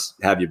allows,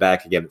 have you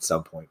back again at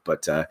some point.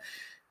 But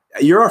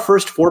you're our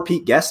first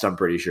 4-peat guest, I'm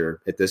pretty sure,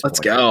 at this point. Let's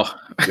go.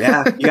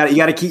 Yeah, you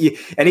got to keep.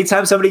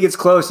 Anytime somebody gets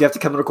close, you have to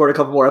come and record a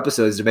couple more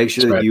episodes to make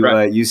sure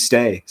that you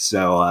stay.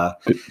 So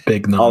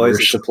big numbers. Always,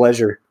 it's a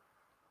pleasure.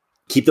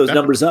 Keep those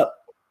numbers up.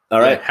 All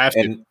right, have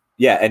to.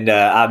 And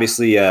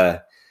obviously, I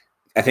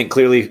think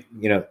clearly,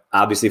 you know,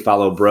 obviously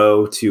follow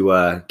Bro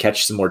to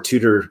catch some more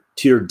Tudor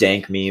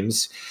dank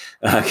memes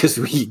because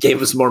we gave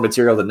us more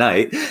material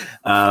tonight.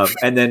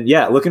 And then,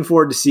 looking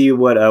forward to see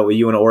what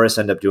you and Oris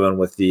end up doing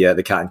with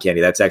the cotton candy.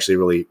 That's actually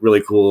really,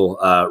 really cool.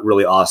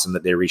 Really awesome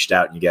that they reached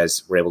out and you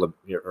guys were able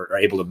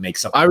to make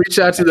something. I reached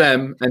out to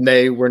them and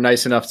they were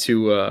nice enough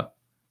to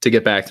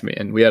get back to me,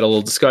 and we had a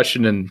little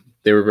discussion and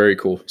they were very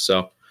cool.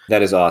 So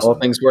that is awesome. All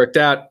things worked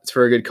out. It's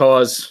for a good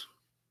cause.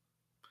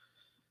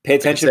 Pay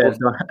attention.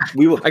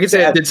 I can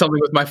say I did something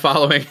with my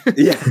following.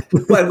 Yeah.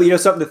 Well, you know,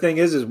 something. The thing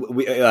is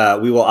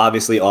we will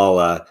obviously all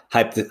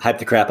hype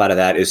the crap out of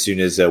that as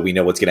soon as we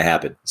know what's going to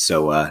happen.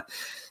 So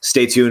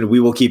stay tuned. We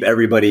will keep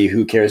everybody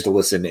who cares to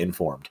listen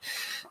informed.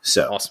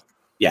 So awesome.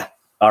 Yeah.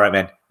 All right,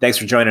 man. Thanks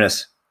for joining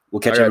us. We'll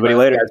catch everybody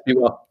later. Guys, be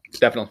well.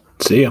 Definitely.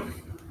 See ya.